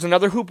now here's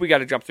another hoop we got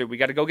to jump through. We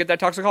got to go get that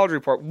toxicology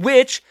report,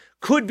 which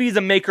could be the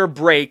make or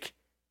break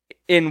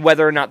in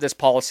whether or not this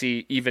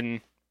policy even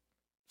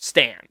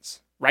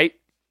stands, right?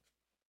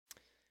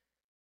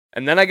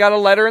 And then I got a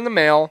letter in the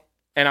mail,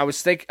 and I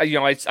was thinking,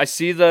 I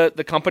see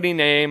the company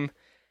name,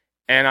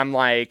 and I'm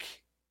like,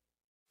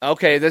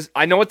 okay,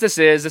 I know what this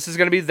is. This is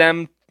going to be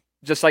them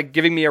just like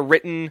giving me a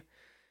written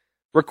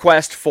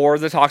request for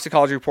the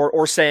toxicology report,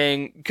 or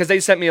saying, because they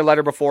sent me a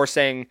letter before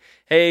saying,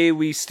 hey,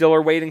 we still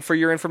are waiting for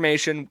your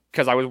information,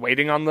 because I was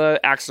waiting on the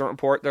accident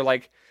report. They're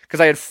like, because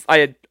I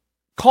had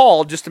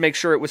called just to make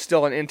sure it was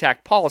still an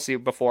intact policy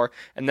before,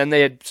 and then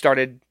they had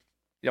started,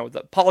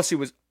 the policy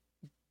was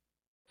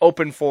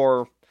open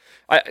for,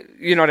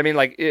 you know what I mean?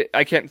 Like,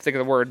 I can't think of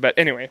the word, but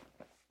anyway.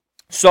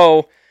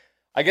 So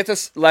I get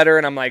this letter,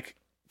 and I'm like,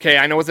 okay,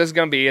 I know what this is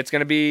going to be. It's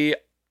going to be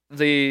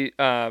the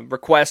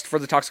request for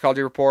the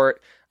toxicology report.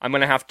 I'm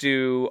going to have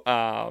to,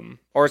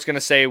 or it's going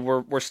to say,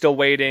 we're still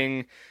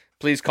waiting.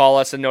 Please call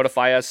us and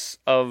notify us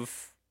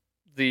of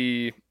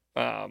the,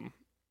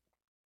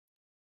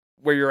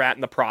 where you're at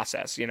in the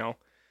process,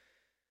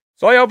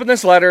 So I open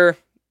this letter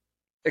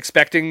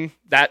expecting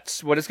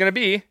that's what it's going to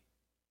be.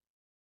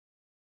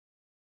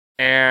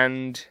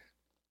 And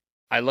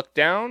I look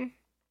down,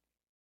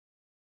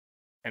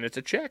 and it's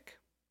a check.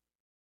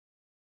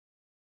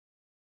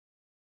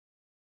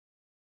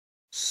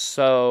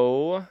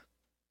 So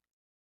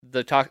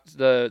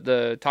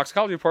the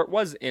toxicology report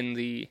was in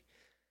the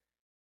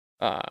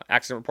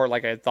accident report,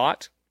 like I had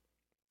thought.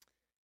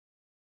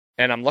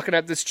 And I'm looking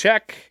at this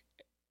check,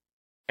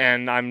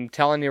 and I'm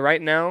telling you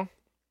right now,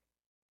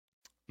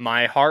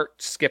 my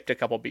heart skipped a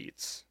couple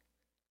beats.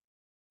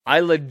 I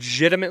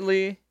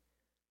legitimately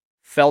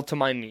fell to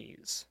my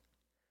knees.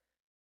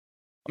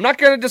 I'm not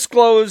going to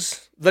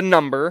disclose the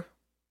number,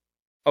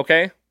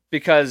 okay?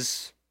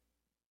 Because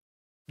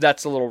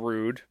that's a little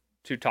rude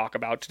to talk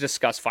about, to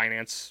discuss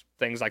finance,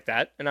 things like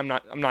that. And I'm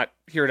not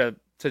here to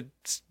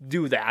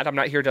do that. I'm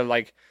not here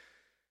to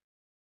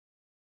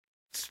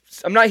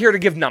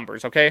give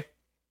numbers, okay?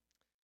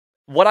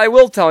 What I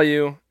will tell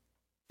you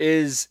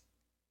is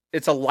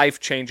it's a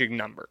life-changing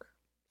number,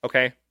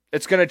 okay?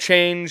 It's going to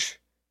change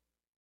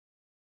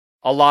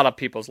a lot of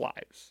people's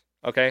lives,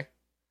 okay?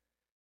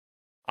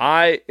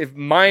 If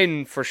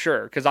mine for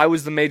sure, because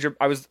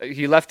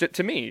he left it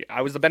to me.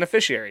 I was the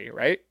beneficiary,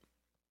 right?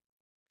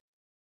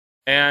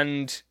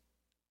 And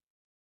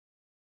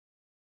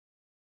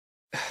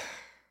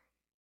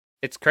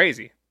it's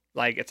crazy.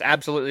 Like, it's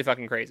absolutely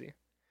fucking crazy.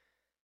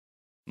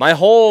 My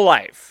whole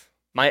life,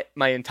 my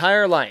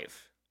entire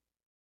life,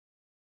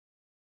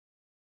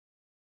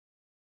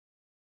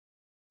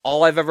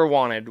 all I've ever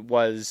wanted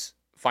was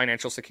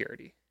financial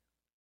security.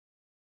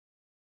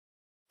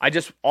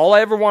 All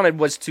I ever wanted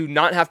was to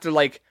not have to,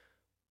 like,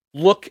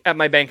 look at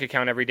my bank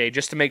account every day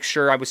just to make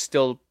sure I was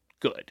still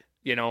good,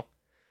 you know?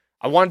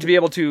 I wanted to be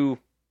able to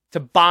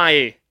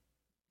buy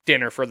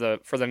dinner for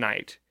the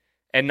night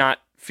and not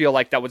feel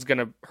like that was going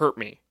to hurt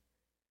me.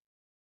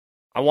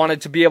 I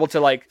wanted to be able to,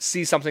 like,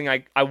 see something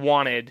I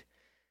wanted,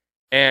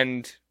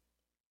 and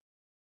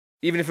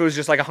even if it was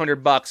just like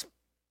 $100,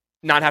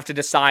 not have to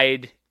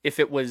decide if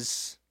it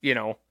was, you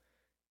know,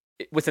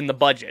 within the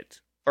budget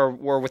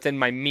or within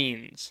my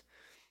means.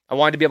 I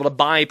wanted to be able to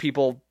buy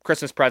people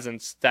Christmas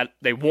presents that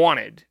they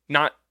wanted,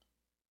 not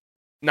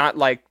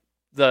like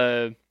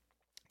the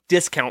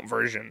discount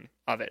version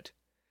of it.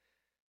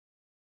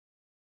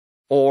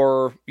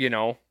 Or, you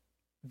know,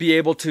 be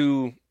able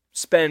to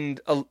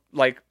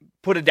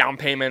put a down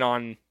payment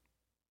on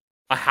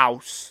a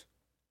house,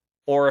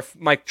 or if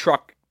my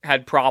truck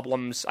had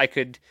problems, I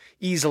could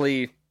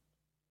easily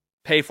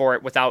pay for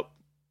it without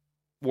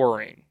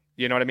worrying.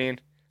 You know what I mean?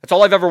 That's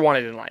all I've ever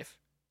wanted in life.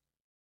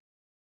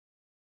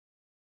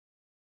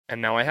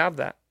 And now I have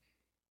that.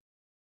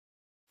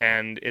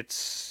 And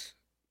it's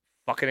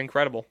fucking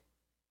incredible.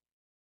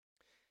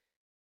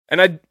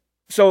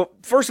 So,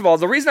 first of all,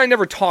 the reason I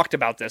never talked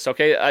about this,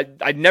 okay,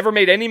 I never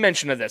made any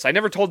mention of this. I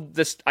never told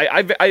this.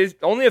 I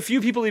only a few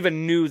people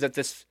even knew that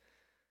this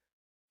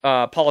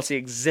policy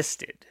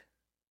existed,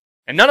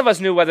 and none of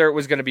us knew whether it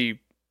was going to be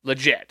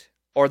legit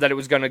or that it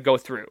was going to go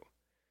through.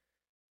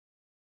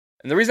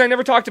 And the reason I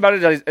never talked about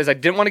it is I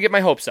didn't want to get my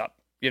hopes up.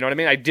 You know what I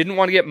mean? I didn't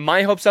want to get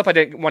my hopes up. I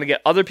didn't want to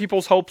get other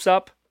people's hopes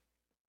up.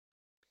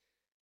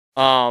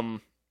 I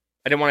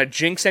didn't want to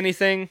jinx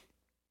anything.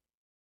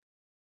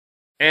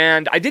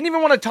 And I didn't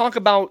even want to talk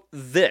about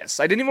this.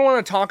 I didn't even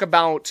want to talk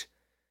about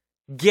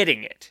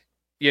getting it,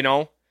 you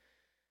know?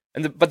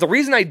 But the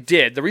reason I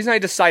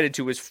decided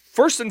to is,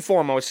 first and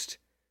foremost,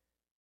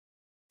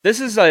 this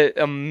is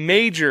a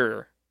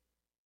major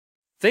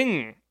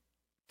thing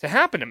to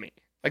happen to me.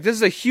 Like, this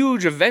is a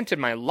huge event in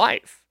my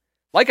life.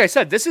 Like I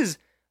said, this is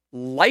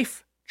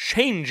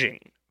life-changing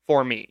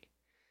for me.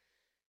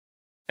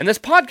 And this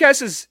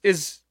podcast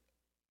is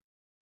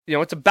you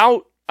know, it's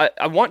about,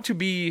 I want to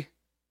be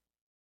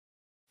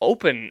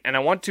open, and I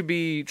want to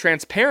be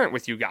transparent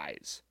with you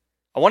guys.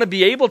 I want to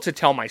be able to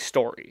tell my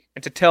story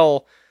and to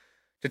tell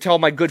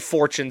my good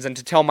fortunes and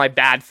to tell my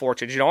bad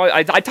fortunes. You know,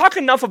 I talk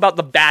enough about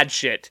the bad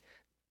shit,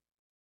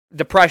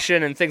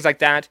 depression and things like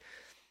that.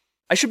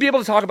 I should be able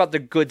to talk about the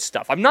good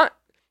stuff. I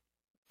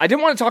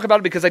didn't want to talk about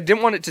it because I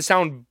didn't want it to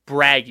sound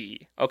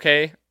braggy,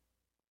 okay?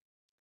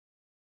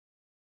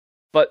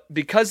 But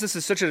because this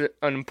is such an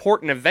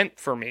important event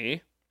for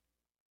me,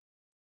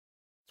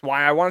 that's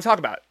why I want to talk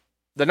about it.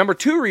 The number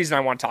 2 reason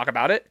I want to talk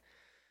about it,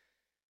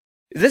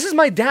 this is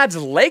my dad's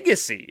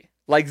legacy.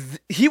 Like,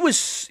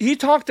 he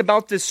talked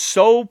about this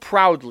so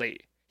proudly.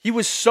 He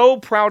was so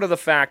proud of the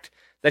fact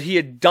that he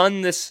had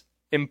done this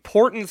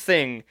important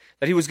thing,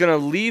 that he was going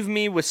to leave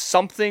me with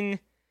something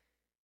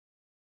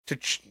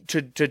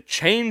to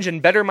change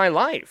and better my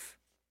life.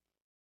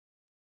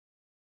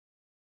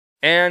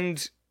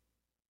 And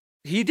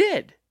he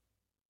did.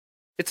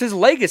 It's his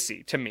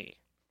legacy to me.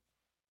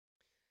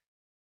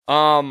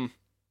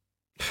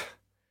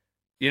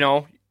 You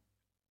know,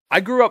 I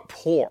grew up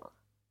poor.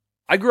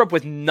 I grew up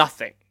with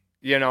nothing,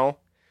 you know.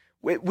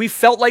 We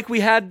felt like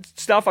we had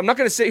stuff. I'm not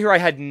going to sit here, I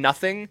had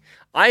nothing.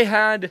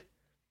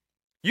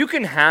 You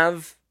can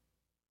have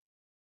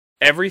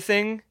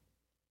everything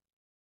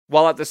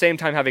while at the same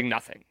time having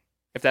nothing,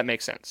 if that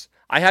makes sense.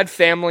 I had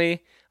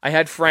family. I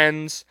had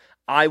friends.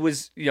 I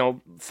was, you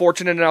know,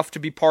 fortunate enough to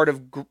be part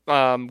of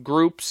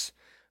groups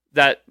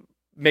that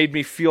made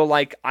me feel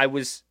like I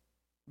was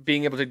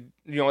being able to,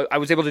 you know, I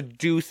was able to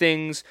do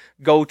things,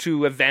 go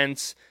to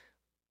events,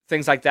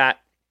 things like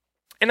that.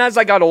 And as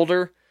I got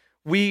older,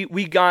 we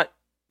got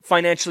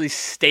financially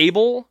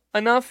stable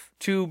enough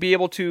to be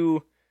able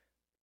to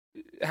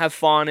have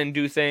fun and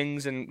do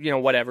things and, you know,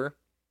 whatever.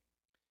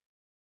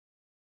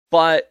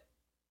 But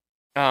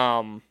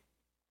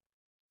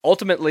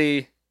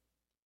ultimately,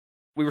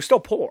 we were still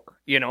poor,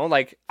 you know?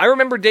 Like, I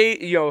remember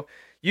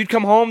you'd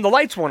come home, the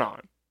lights weren't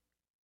on.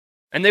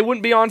 And they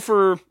wouldn't be on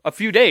for a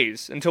few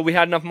days until we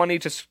had enough money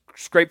to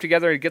scrape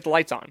together and get the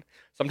lights on.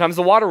 Sometimes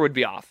the water would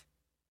be off.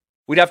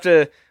 We'd have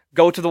to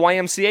go to the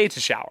YMCA to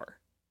shower.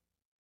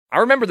 I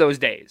remember those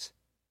days.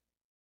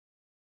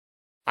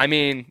 I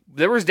mean,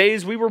 there was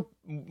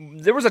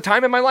a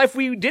time in my life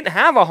we didn't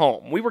have a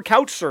home. We were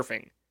couch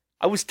surfing.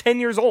 I was 10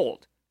 years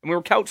old and we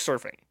were couch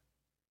surfing.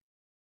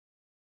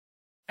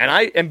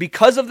 And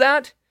because of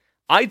that,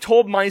 I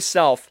told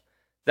myself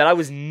that I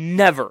was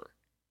never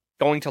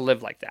going to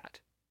live like that.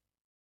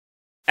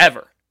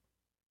 Ever.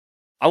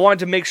 I wanted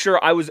to make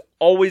sure I was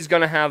always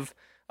going to have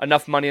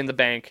enough money in the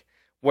bank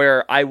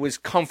where I was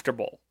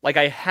comfortable. Like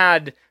I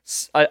had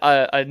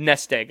a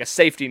nest egg, a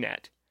safety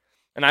net.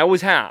 And I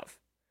always have.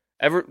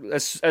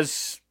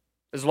 As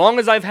long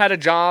as I've had a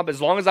job, as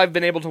long as I've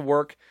been able to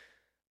work,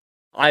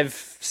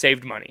 I've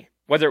saved money.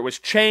 Whether it was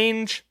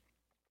change,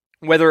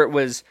 whether it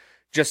was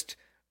just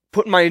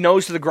putting my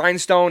nose to the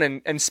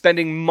grindstone and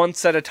spending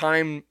months at a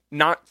time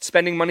not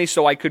spending money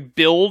so I could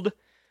build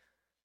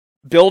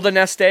a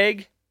nest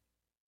egg.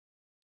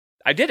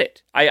 I did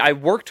it. I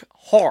worked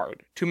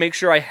hard to make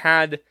sure I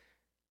had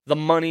the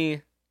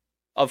money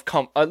of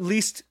at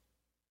least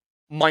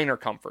minor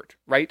comfort,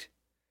 right?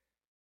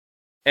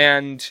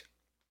 And,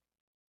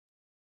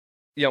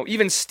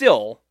 even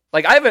still,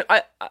 like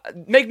I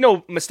make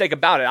no mistake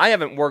about it, I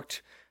haven't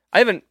worked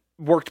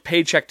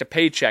paycheck to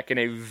paycheck in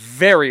a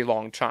very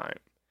long time.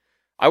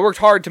 I worked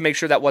hard to make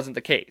sure that wasn't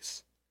the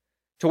case.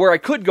 To where I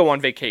could go on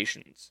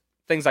vacations,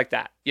 things like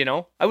that,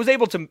 I was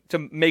able to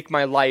make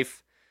my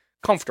life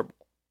comfortable.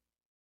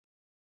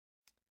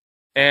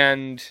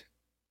 And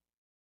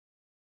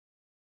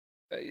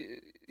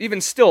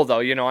even still, though,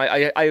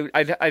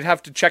 I'd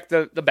have to check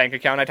the bank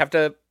account. I'd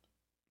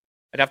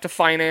have to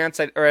finance,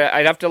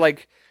 I'd have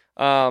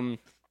to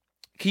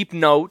keep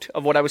note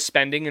of what I was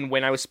spending and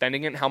when I was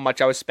spending it and how much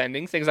I was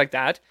spending, things like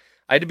that.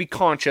 I had to be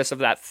conscious of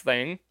that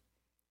thing.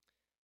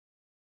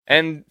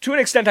 And to an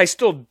extent, I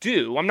still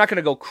do. I'm not going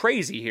to go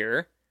crazy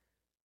here.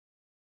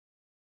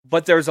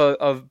 But there's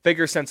a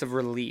bigger sense of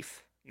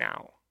relief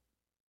now.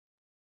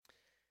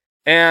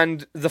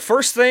 And the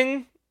first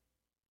thing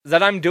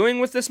that I'm doing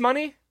with this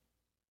money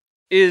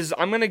is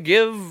I'm going to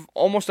give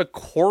almost a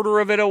quarter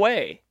of it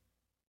away.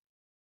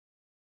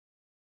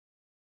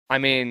 I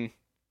mean,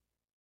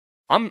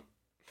 who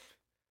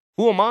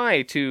am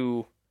I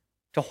to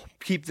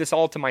keep this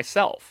all to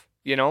myself,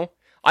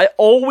 I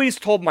always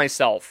told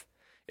myself,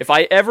 if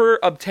I ever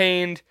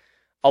obtained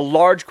a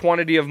large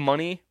quantity of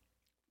money,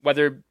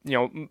 whether,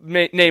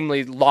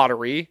 namely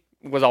lottery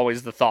was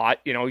always the thought,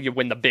 you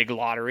win the big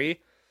lottery.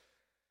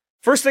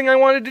 First thing I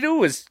wanted to do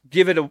was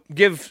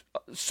give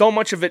so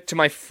much of it to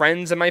my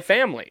friends and my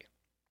family.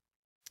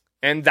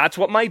 And that's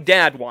what my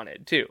dad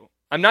wanted too.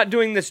 I'm not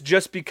doing this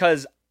just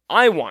because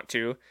I want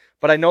to,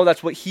 but I know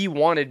that's what he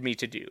wanted me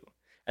to do.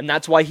 And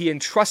that's why he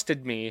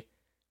entrusted me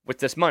with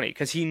this money,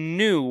 because he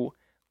knew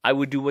I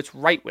would do what's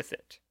right with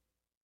it.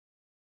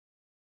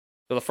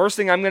 So the first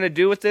thing I'm going to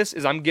do with this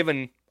is I'm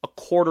giving a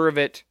quarter of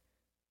it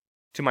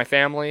to my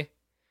family.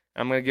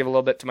 I'm going to give a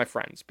little bit to my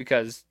friends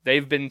because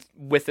they've been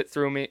with it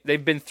through me.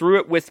 They've been through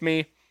it with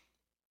me.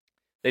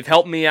 They've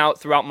helped me out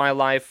throughout my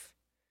life.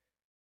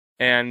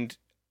 And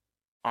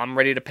I'm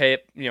ready to pay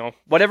it,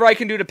 whatever I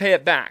can do to pay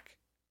it back,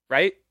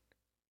 right?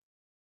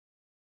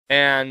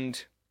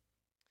 And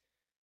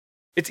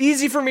it's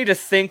easy for me to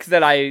think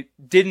that I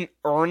didn't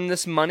earn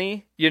this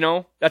money,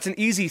 That's an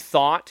easy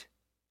thought.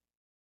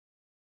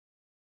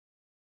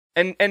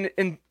 And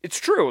it's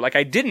true, like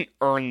I didn't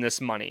earn this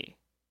money.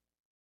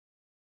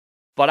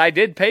 But I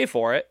did pay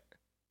for it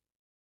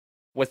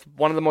with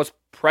one of the most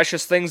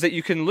precious things that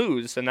you can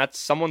lose, and that's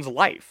someone's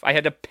life. I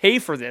had to pay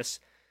for this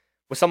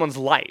with someone's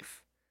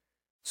life.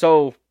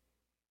 So,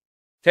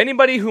 to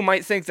anybody who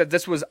might think that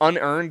this was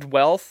unearned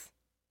wealth,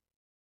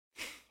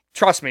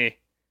 trust me,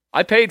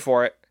 I paid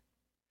for it.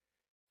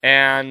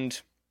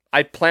 And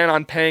I plan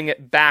on paying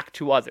it back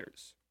to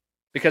others.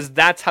 Because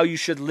that's how you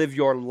should live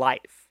your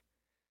life.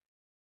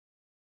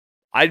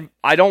 I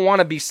don't want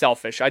to be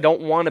selfish. I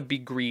don't want to be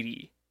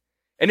greedy.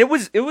 And it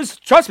was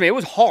trust me, it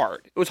was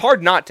hard. It was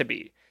hard not to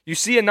be. You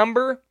see a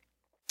number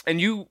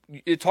and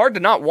it's hard to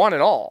not want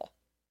it all.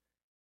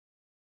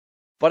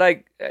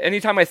 But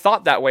anytime I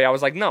thought that way, I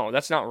was like, no,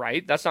 that's not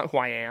right. That's not who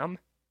I am.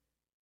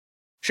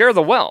 Share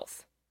the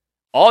wealth.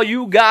 All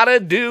you gotta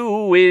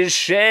do is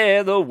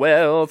share the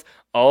wealth.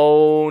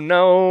 Oh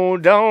no,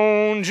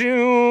 don't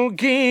you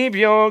keep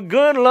your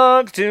good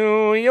luck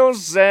to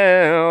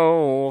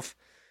yourself.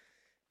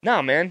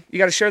 Nah, man, you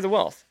gotta share the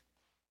wealth.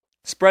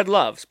 Spread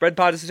love, spread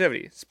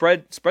positivity,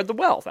 spread the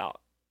wealth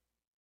out.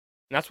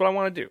 And that's what I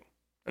want to do.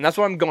 And that's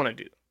what I'm gonna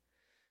do.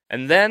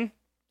 And then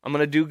I'm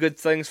gonna do good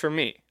things for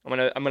me.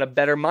 I'm gonna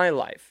better my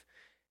life.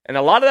 And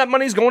a lot of that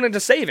money's going into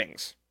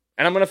savings.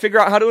 And I'm gonna figure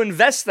out how to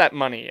invest that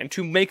money and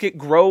to make it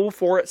grow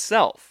for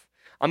itself.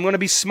 I'm gonna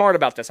be smart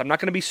about this. I'm not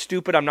gonna be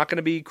stupid. I'm not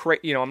gonna be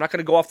I'm not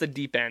gonna go off the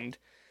deep end.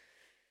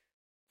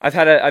 I've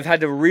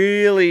had to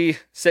really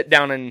sit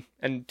down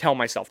and tell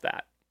myself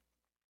that.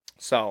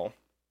 So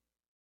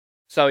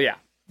yeah,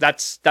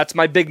 that's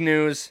my big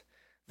news.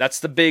 That's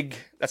the big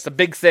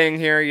thing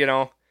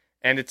here,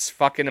 and it's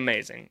fucking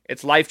amazing.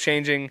 It's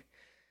life-changing.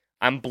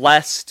 I'm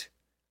blessed.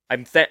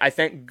 I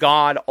thank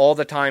God all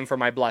the time for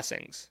my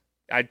blessings.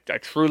 I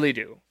truly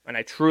do, and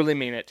I truly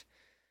mean it.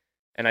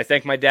 And I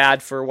thank my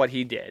dad for what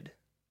he did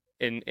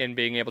in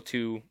being able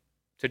to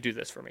do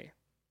this for me.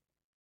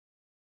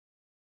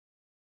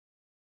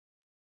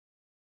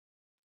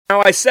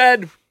 Now, I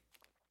said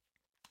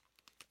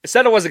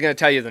I wasn't going to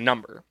tell you the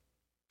number,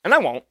 and I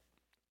won't.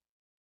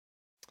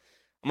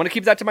 I'm going to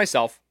keep that to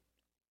myself.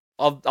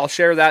 I'll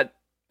share that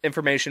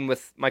information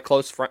with my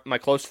close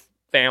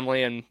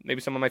family and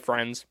maybe some of my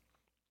friends.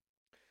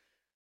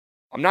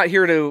 I'm not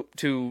here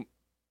to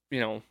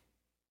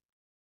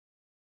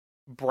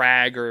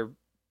brag or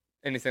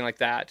anything like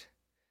that.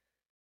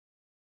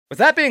 With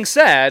that being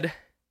said,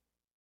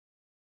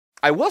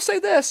 I will say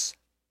this.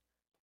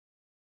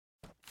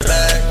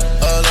 Bag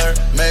alert,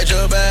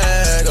 major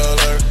bag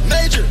alert,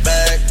 major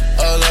bag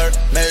alert,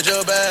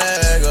 major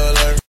bag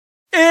alert.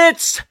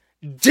 It's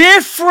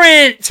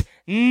different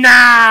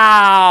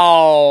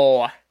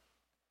now.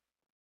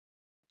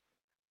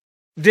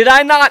 Did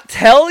I not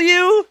tell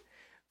you?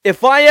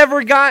 If I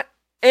ever got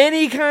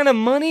any kind of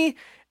money,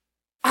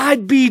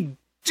 I'd be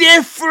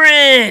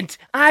different.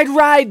 I'd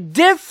ride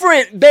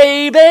different,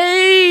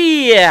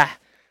 baby.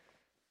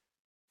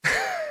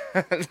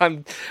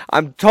 I'm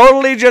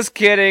totally just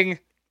kidding.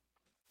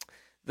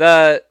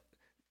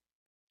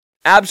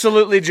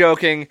 Absolutely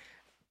joking.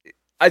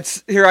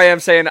 Here I am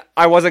saying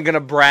I wasn't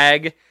gonna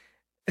brag.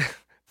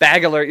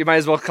 Bag alert. You might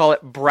as well call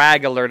it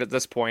brag alert at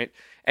this point.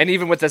 And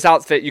even with this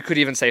outfit, you could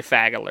even say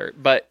fag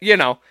alert. But you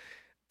know.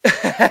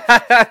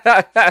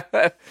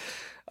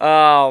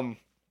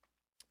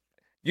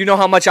 You know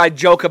how much I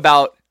joke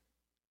about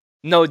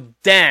no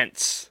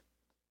dents.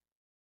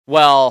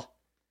 Well,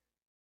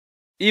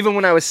 even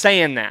when I was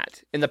saying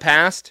that in the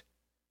past,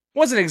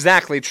 wasn't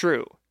exactly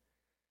true.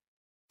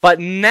 But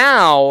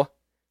now,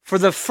 for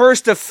the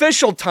first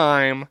official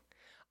time,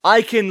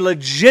 I can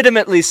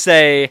legitimately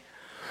say,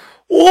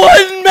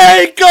 would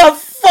make a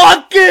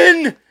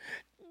fucking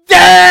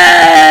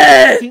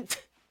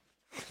dent!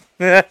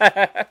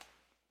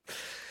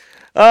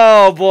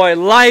 Oh boy,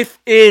 life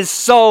is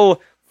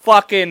so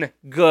fucking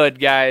good,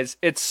 guys.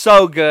 It's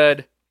so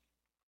good.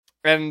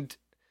 And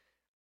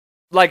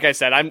like I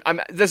said, I'm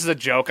this is a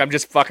joke. I'm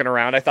just fucking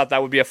around. I thought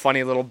that would be a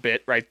funny little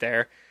bit right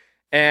there.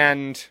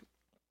 And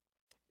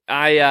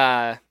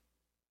I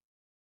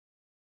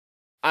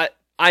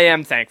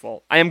am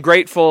thankful. I am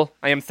grateful.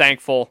 I am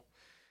thankful.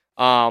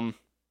 I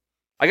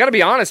got to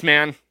be honest,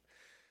 man.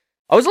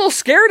 I was a little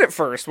scared at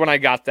first when I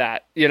got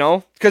that,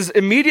 because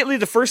immediately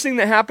the first thing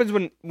that happens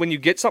when you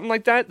get something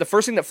like that, the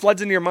first thing that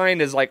floods into your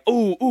mind is like,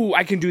 ooh,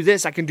 I can do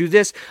this, I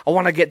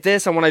want to get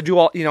this, I want to do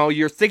all,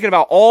 you're thinking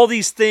about all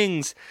these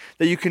things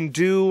that you can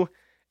do,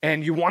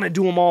 and you want to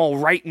do them all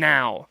right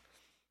now.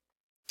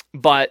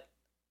 But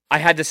I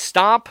had to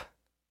stop.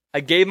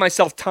 I gave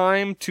myself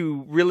time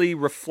to really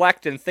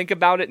reflect and think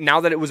about it now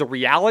that it was a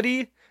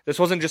reality. This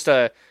wasn't just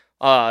a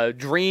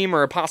dream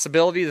or a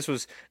possibility. This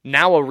was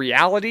now a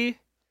reality.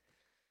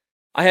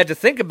 I had to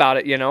think about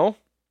it,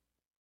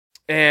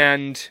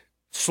 and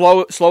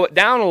slow it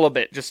down a little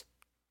bit. Just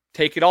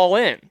take it all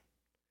in.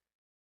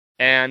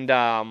 And,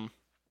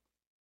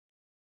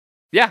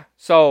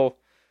 so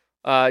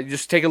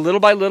just take it little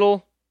by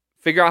little,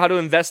 figure out how to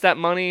invest that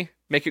money,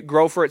 make it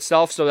grow for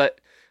itself so that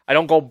I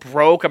don't go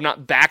broke. I'm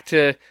not back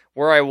to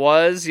where I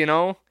was,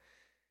 but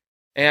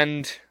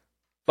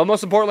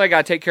most importantly, I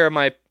got to take care of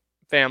my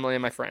family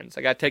and my friends.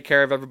 I got to take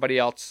care of everybody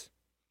else.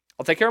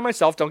 I'll take care of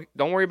myself. Don't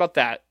worry about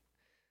that.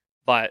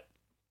 But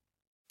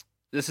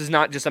this is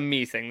not just a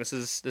me thing. This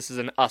is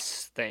an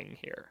us thing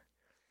here.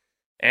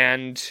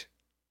 And,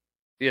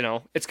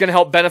 it's going to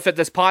help benefit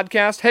this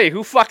podcast. Hey,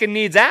 who fucking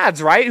needs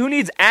ads, right? Who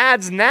needs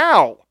ads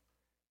now?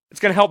 It's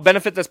going to help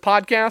benefit this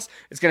podcast.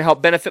 It's going to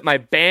help benefit my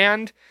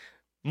band.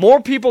 More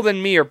people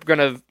than me are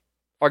going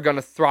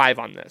to thrive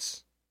on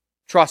this.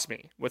 Trust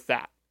me with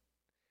that.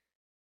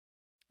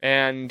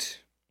 And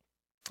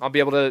I'll be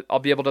able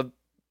to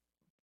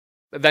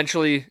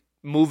eventually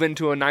move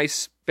into a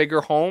nice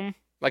bigger home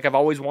like I've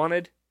always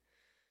wanted.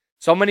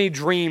 So many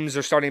dreams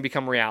are starting to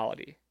become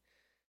reality.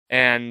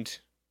 And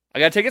I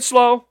got to take it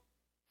slow.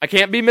 I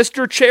can't be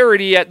Mr.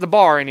 Charity at the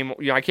bar anymore.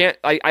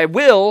 I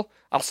will.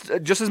 I'll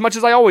just as much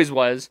as I always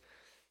was.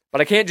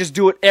 But I can't just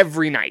do it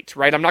every night,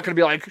 right? I'm not going to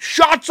be like,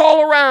 shots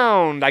all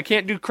around. I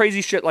can't do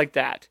crazy shit like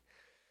that.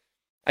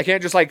 I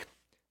can't just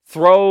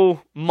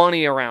throw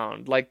money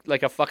around like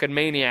a fucking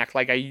maniac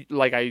like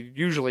I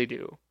usually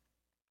do.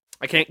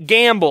 I can't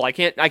gamble. I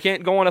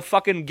can't go on a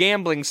fucking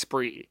gambling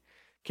spree.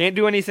 Can't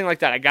do anything like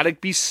that. I gotta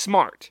be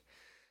smart.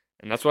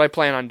 And that's what I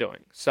plan on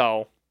doing.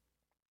 So,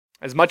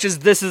 as much as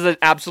this is an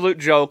absolute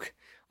joke,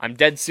 I'm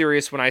dead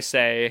serious when I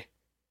say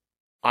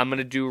I'm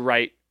gonna do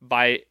right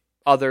by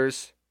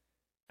others,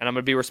 and I'm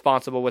gonna be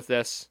responsible with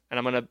this, and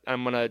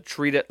I'm gonna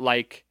treat it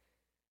like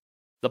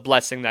the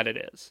blessing that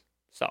it is.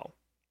 So,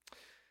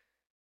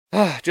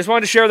 just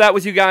wanted to share that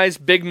with you guys.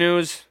 Big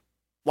news,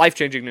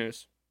 life-changing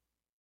news.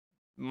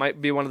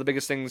 Might be one of the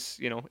biggest things,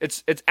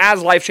 it's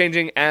as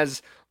life-changing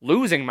as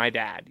losing my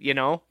dad,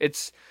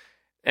 it's,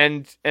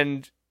 and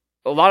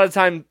a lot of the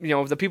time,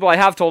 the people I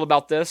have told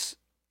about this,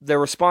 their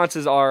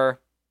responses are,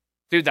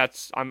 dude,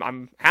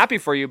 I'm happy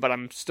for you, but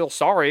I'm still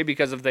sorry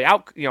because of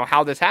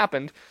how this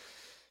happened.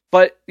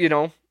 But,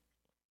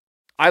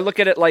 I look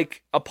at it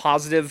like a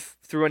positive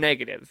through a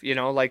negative,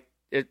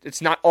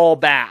 it's not all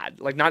bad.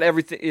 Like, not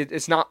everything,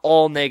 it's not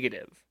all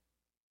negative.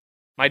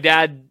 My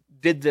dad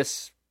did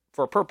this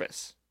for a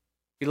purpose.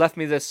 He left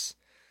me this.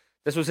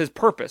 This was his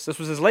purpose. This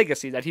was his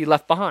legacy that he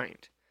left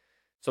behind.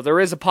 So there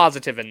is a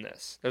positive in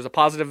this. There's a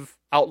positive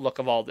outlook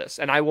of all this.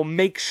 And I will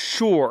make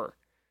sure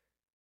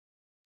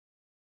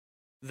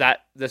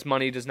that this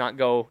money does not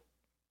go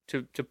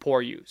to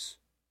poor use.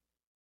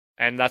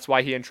 And that's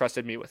why he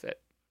entrusted me with it.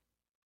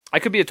 I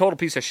could be a total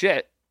piece of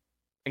shit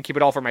and keep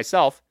it all for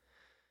myself.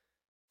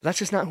 That's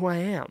just not who I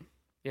am,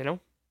 you know?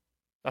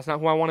 That's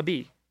not who I want to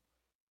be.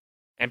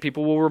 And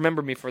people will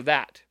remember me for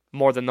that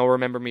more than they'll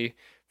remember me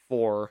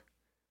for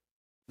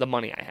the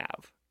money I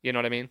have. You know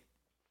what I mean?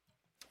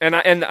 And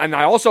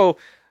I also,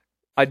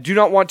 I do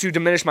not want to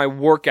diminish my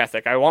work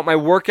ethic. I want my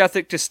work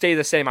ethic to stay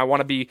the same. I want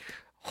to be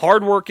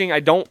hardworking.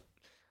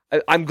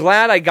 I'm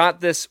glad I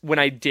got this when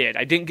I did.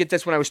 I didn't get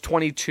this when I was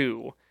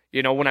 22,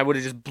 you know, when I would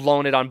have just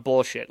blown it on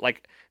bullshit.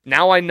 Like,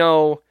 now I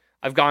know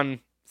I've gone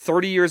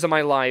 30 years of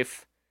my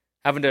life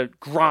having to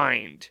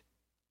grind.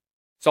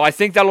 So I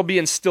think that'll be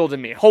instilled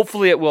in me.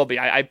 Hopefully it will be.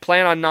 I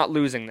plan on not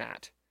losing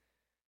that.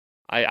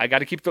 You got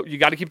to keep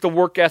the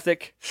work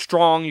ethic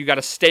strong. You got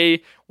to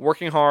stay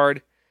working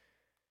hard.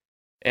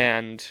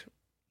 And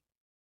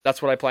that's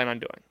what I plan on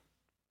doing.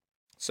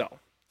 So,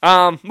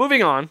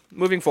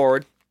 moving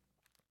forward.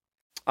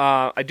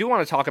 I do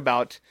want to talk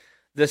about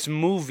this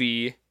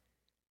movie,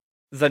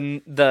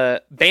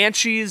 the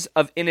Banshees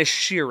of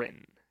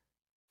Inisherin.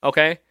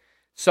 Okay?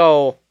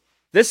 So,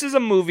 this is a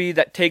movie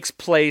that takes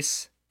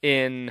place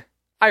in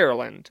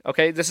Ireland.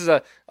 Okay? This is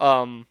a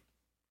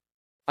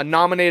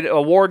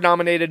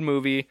award-nominated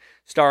movie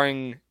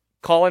starring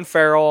Colin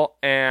Farrell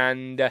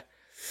and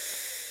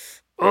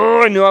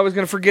I knew I was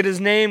going to forget his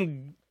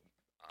name.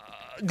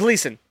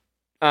 Gleason.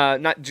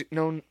 Not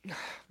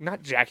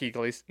Jackie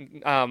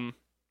Gleason.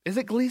 Is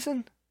it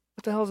Gleason?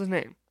 What the hell is his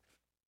name?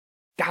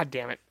 God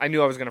damn it. I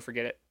knew I was going to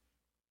forget it.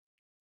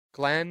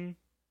 Glenn?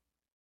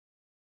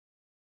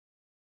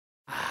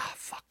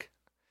 Fuck.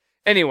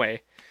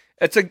 Anyway,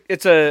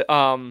 it's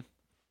a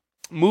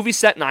movie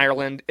set in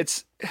Ireland.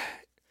 It's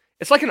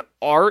like an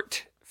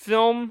art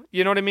film,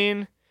 you know what I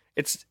mean?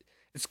 It's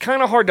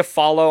kind of hard to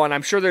follow, and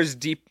I'm sure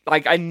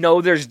I know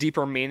there's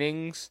deeper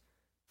meanings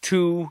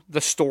to the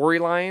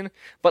storyline,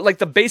 but like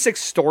the basic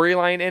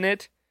storyline in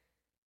it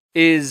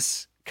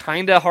is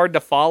kind of hard to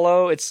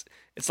follow. It's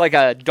like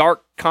a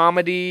dark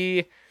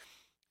comedy,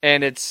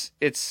 and it's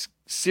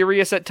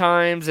serious at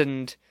times,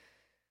 and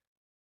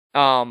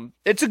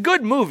it's a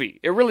good movie.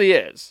 It really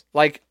is.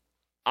 Like,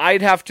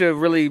 I'd have to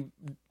really,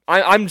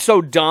 I'm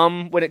so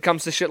dumb when it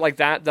comes to shit like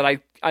that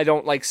I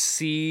don't like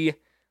see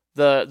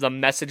the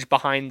message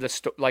behind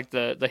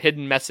the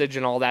hidden message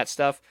and all that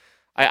stuff.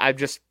 I'm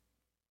just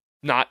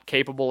not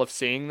capable of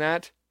seeing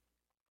that.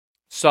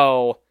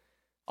 So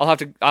I'll have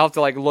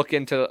to like look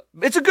into.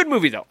 It's a good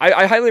movie though.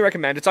 I highly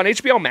recommend. It's on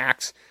HBO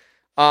Max.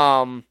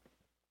 But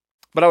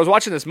I was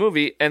watching this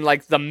movie, and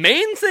like the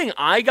main thing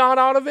I got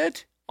out of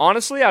it,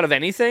 honestly, out of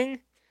anything,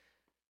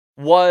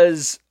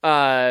 was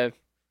it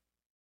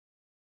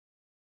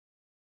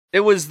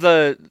was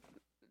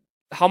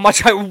how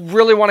much I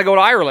really want to go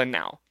to Ireland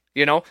now.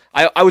 You know,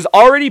 I was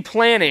already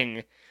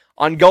planning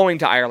on going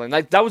to Ireland.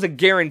 Like, that was a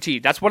guarantee.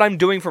 That's what I'm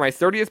doing for my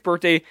 30th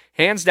birthday,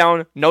 hands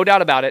down, no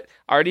doubt about it.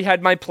 I already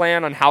had my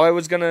plan on how I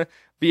was going to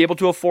be able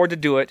to afford to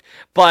do it.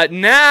 But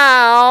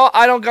now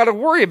I don't got to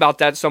worry about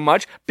that so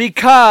much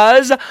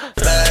because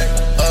Bag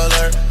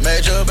alert,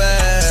 major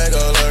bag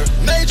alert,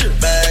 major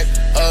bag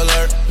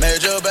alert,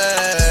 major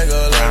bag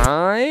alert.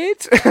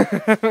 Right?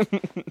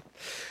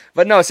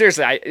 But no,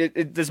 seriously,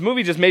 this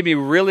movie just made me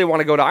really want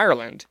to go to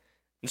Ireland.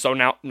 And so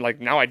now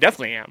I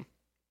definitely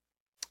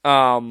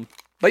am.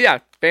 But yeah,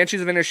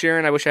 Banshees of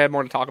Inisherin, I wish I had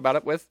more to talk about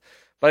it with.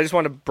 But I just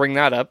wanted to bring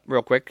that up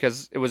real quick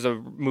because it was a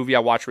movie I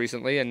watched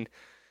recently, and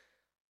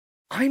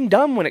I'm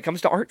dumb when it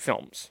comes to art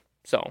films.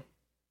 So,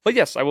 but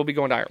yes, I will be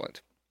going to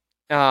Ireland.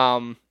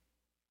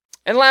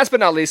 And last but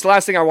not least, the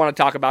last thing I want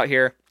to talk about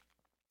here,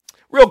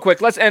 real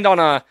quick, let's end on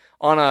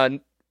a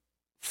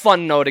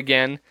fun note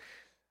again.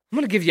 I'm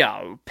going to give you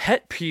a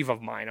pet peeve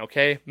of mine,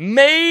 okay?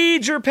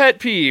 Major pet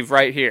peeve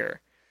right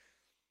here.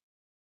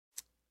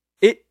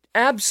 It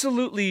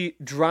absolutely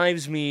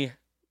drives me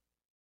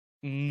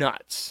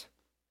nuts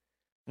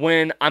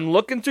when I'm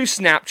looking through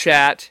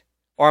Snapchat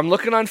or I'm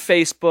looking on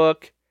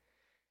Facebook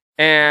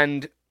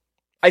and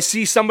I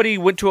see somebody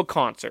went to a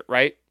concert,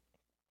 right?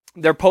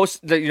 They're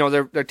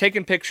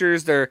taking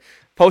pictures, they're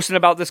posting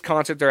about this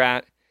concert they're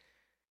at.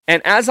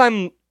 And as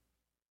I'm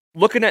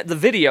looking at the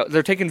video,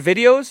 they're taking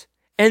videos,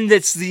 and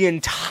it's the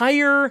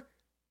entire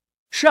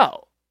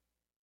show.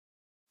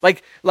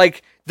 Like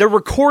they're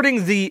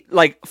recording the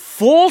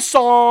full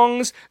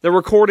songs, they're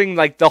recording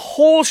the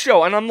whole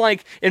show, and I'm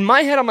like, in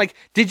my head I'm like,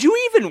 did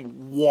you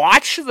even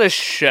watch the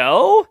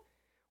show?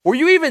 Were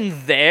you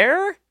even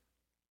there?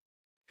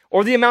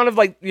 Or the amount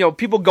of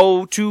people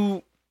go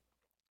to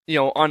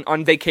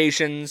on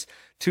vacations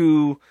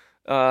to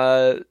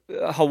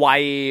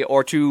Hawaii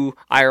or to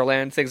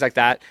Ireland, things like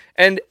that.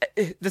 And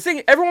the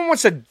thing, everyone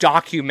wants to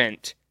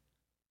document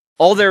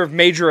all their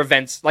major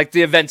events, like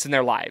the events in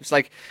their lives.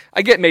 Like,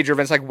 I get major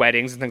events like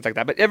weddings and things like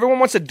that, but everyone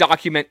wants to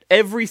document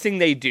everything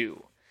they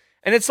do.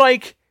 And it's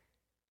like,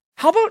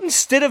 how about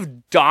instead of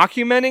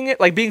documenting it,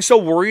 like being so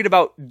worried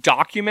about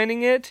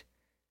documenting it,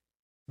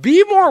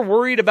 be more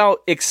worried about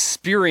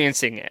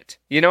experiencing it,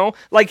 you know?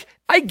 Like,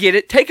 I get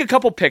it, take a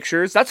couple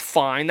pictures, that's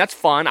fine, that's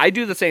fun, I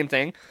do the same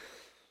thing.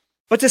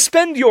 But to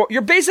spend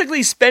you're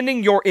basically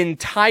spending your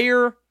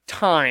entire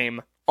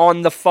time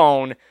on the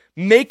phone,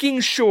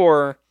 making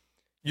sure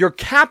you're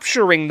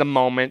capturing the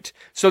moment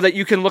so that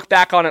you can look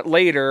back on it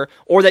later,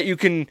 or that you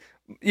can,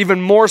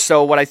 even more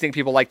so, what I think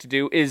people like to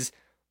do is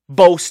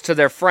boast to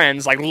their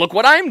friends, like, look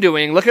what I'm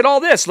doing, look at all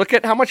this, look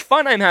at how much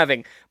fun I'm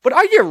having. But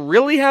are you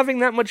really having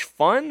that much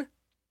fun?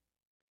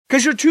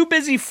 Because you're too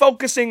busy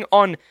focusing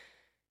on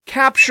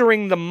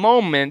capturing the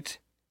moment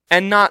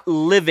and not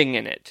living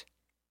in it.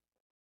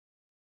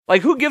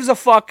 Like, who gives a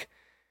fuck?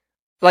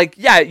 Like,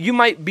 yeah, you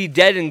might be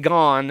dead and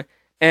gone,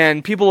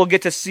 and people will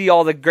get to see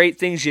all the great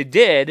things you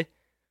did,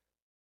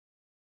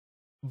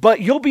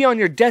 but you'll be on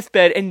your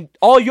deathbed, and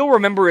all you'll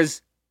remember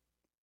is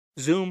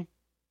Zoom,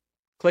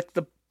 click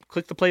the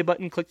play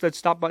button, click the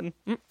stop button,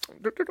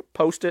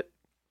 post it.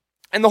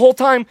 And the whole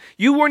time,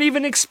 you weren't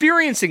even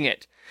experiencing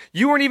it.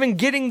 You weren't even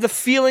getting the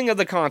feeling of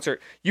the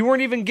concert. You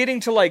weren't even getting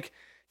to, like,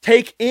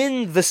 take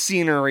in the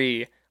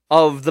scenery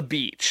of the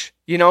beach.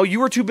 You know, you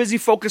were too busy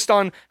focused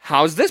on,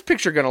 how's this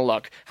picture gonna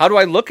look? How do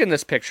I look in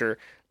this picture?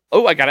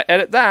 Oh, I gotta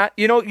edit that.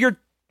 You know,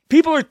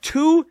 people are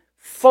too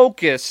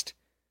focused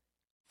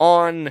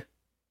on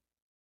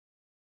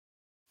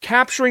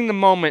capturing the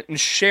moment and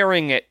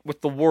sharing it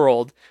with the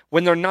world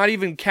when they're not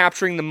even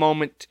capturing the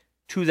moment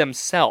to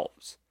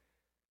themselves.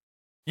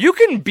 You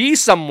can be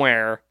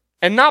somewhere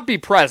and not be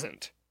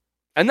present.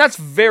 And that's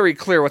very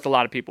clear with a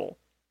lot of people.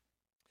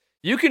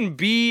 You can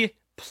be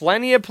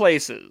plenty of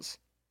places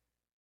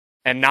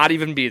and not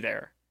even be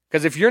there.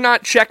 Because if you're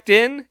not checked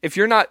in, if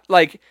you're not,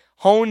 like,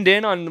 honed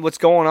in on what's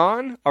going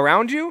on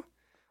around you,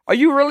 are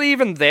you really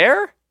even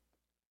there?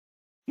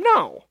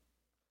 No.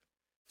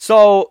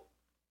 So,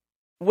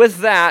 with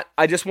that,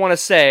 I just want to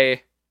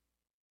say,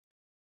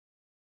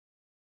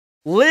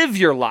 live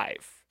your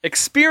life.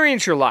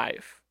 Experience your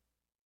life.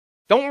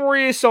 Don't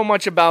worry so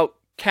much about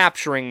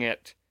capturing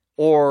it,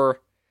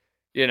 or,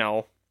 you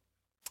know,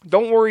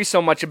 don't worry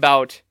so much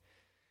about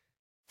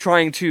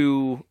trying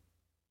to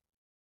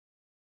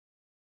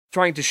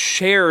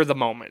share the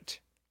moment.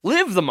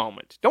 Live the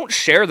moment. Don't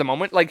share the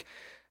moment. Like,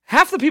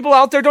 half the people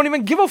out there don't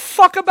even give a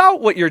fuck about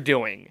what you're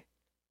doing.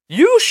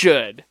 You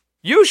should.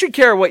 You should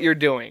care what you're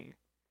doing.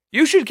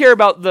 You should care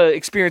about the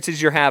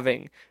experiences you're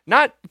having,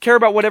 not care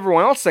about what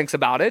everyone else thinks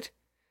about it.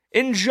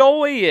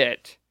 Enjoy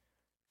it.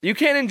 You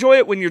can't enjoy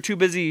it when you're too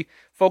busy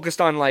focused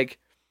on, like,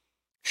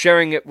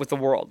 sharing it with the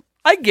world.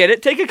 I get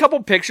it. Take a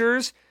couple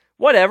pictures.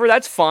 Whatever.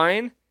 That's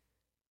fine.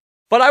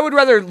 But I would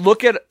rather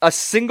look at a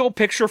single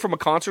picture from a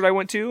concert I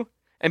went to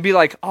and be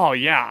like, oh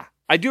yeah,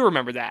 I do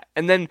remember that.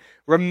 And then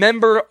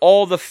remember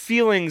all the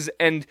feelings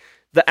and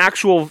the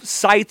actual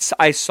sights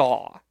I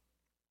saw.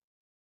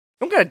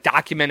 I'm going to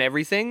document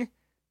everything.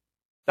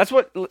 That's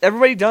what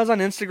everybody does on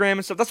Instagram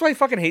and stuff. That's why I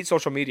fucking hate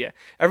social media.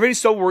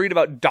 Everybody's so worried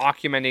about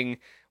documenting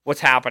what's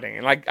happening.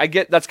 And, like, I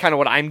get that's kind of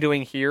what I'm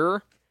doing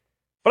here.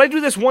 But I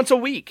do this once a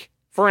week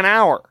for an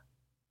hour.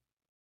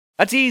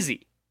 That's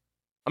easy.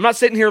 I'm not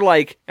sitting here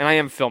like, and I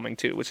am filming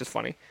too, which is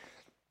funny.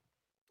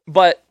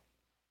 But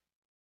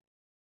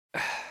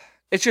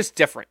it's just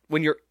different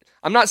when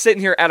I'm not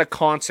sitting here at a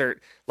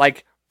concert,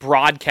 like,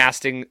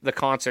 broadcasting the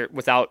concert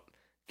without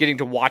getting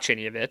to watch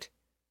any of it.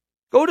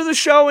 Go to the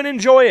show and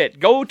enjoy it.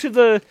 Go to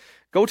the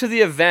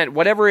event,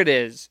 whatever it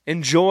is.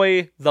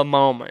 Enjoy the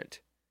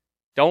moment.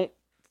 Don't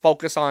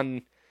focus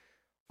on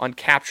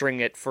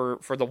capturing it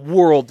for the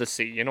world to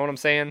see. You know what I'm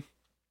saying?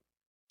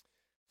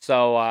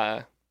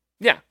 So,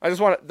 yeah, I just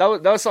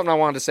that was something I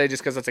wanted to say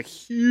just because that's a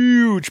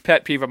huge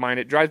pet peeve of mine.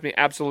 It drives me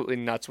absolutely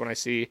nuts when I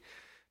see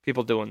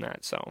people doing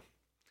that. So,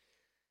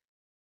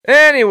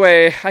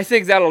 anyway, I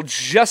think that'll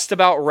just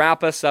about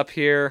wrap us up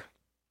here.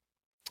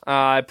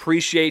 I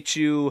appreciate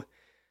you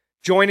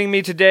joining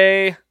me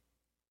today.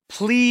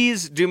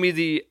 Please do me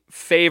the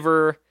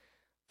favor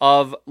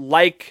of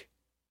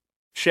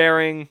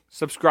sharing,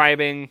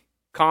 subscribing,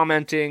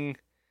 commenting,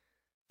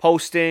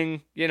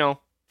 posting. You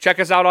know, check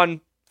us out on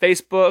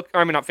Facebook.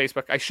 Or, I mean, not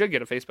Facebook. I should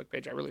get a Facebook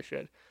page. I really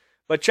should.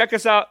 But check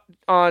us out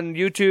on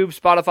YouTube,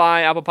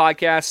 Spotify, Apple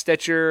Podcasts,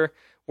 Stitcher,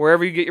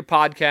 wherever you get your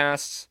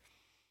podcasts.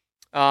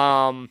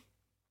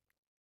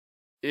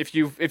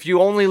 If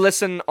you only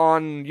listen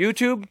on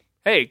YouTube,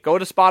 hey, go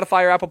to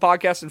Spotify or Apple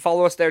Podcasts and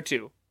follow us there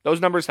too. Those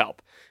numbers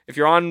help. If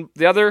you're on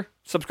the other,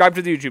 subscribe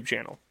to the YouTube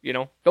channel. You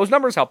know, those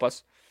numbers help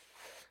us.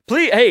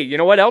 Please, hey, you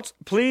know what else?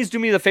 Please do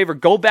me the favor.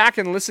 Go back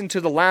and listen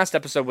to the last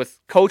episode with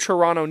Coach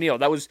Haran O'Neal.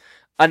 That was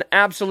an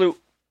absolute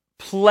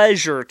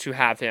pleasure to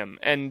have him.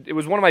 And it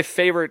was one of my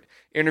favorite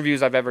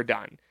interviews I've ever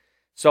done.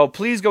 So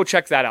please go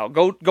check that out.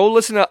 Go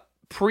listen to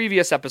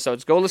previous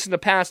episodes. Go listen to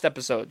past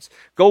episodes.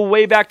 Go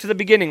way back to the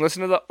beginning.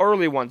 Listen to the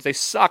early ones. They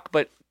suck,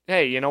 but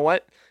hey, you know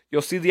what?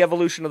 You'll see the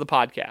evolution of the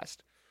podcast.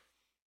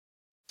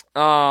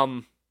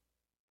 Don't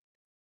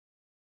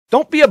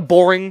be a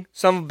boring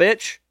son of a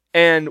bitch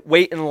and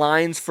wait in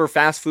lines for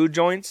fast food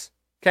joints,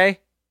 okay?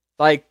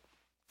 Like,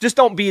 Just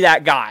don't be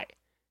that guy.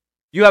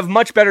 You have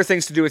much better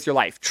things to do with your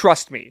life.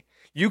 Trust me.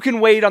 You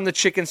can wait on the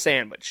chicken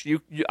sandwich.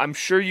 I'm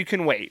sure you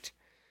can wait.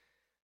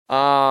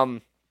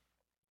 Don't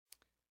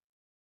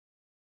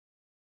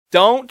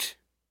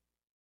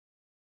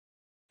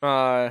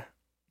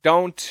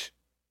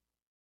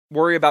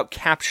worry about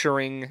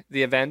capturing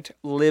the event.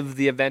 Live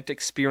the event.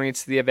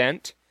 Experience the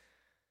event.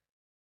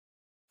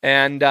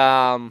 And,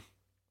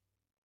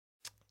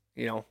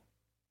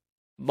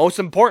 most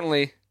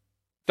importantly,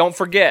 don't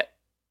forget.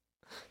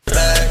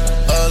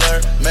 Bag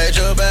alert,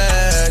 major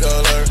bag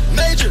alert,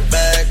 major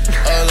bag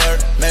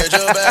alert, major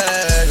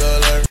bag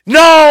alert.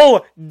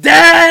 No!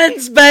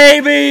 Dance,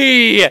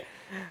 baby!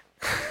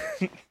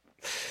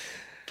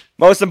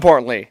 Most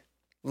importantly,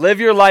 live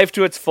your life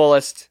to its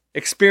fullest.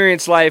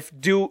 Experience life.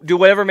 Do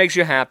whatever makes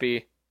you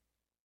happy.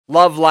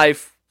 Love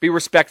life. Be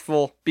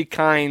respectful. Be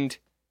kind.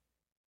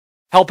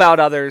 Help out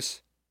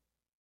others.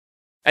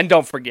 And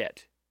don't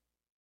forget,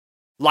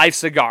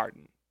 life's a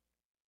garden.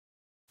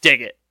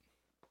 Dig it.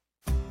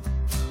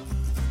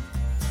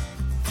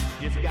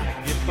 Just gotta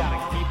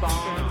keep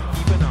on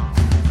keeping on.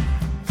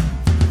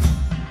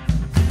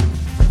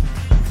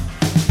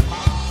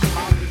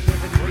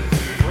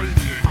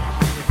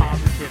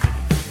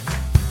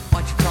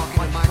 Why you talking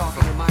to the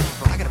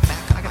microphone? I got a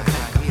back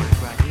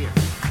right here.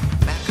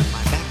 Back of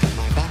my back of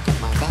my back of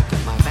my back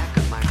of my back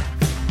of my.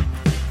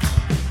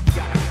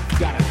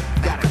 Got it.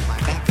 Back of my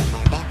back of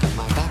my back of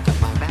my back of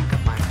my back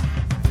of my.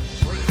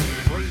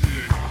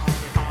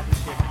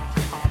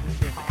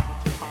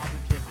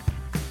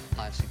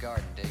 Life's a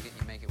garden, dig it.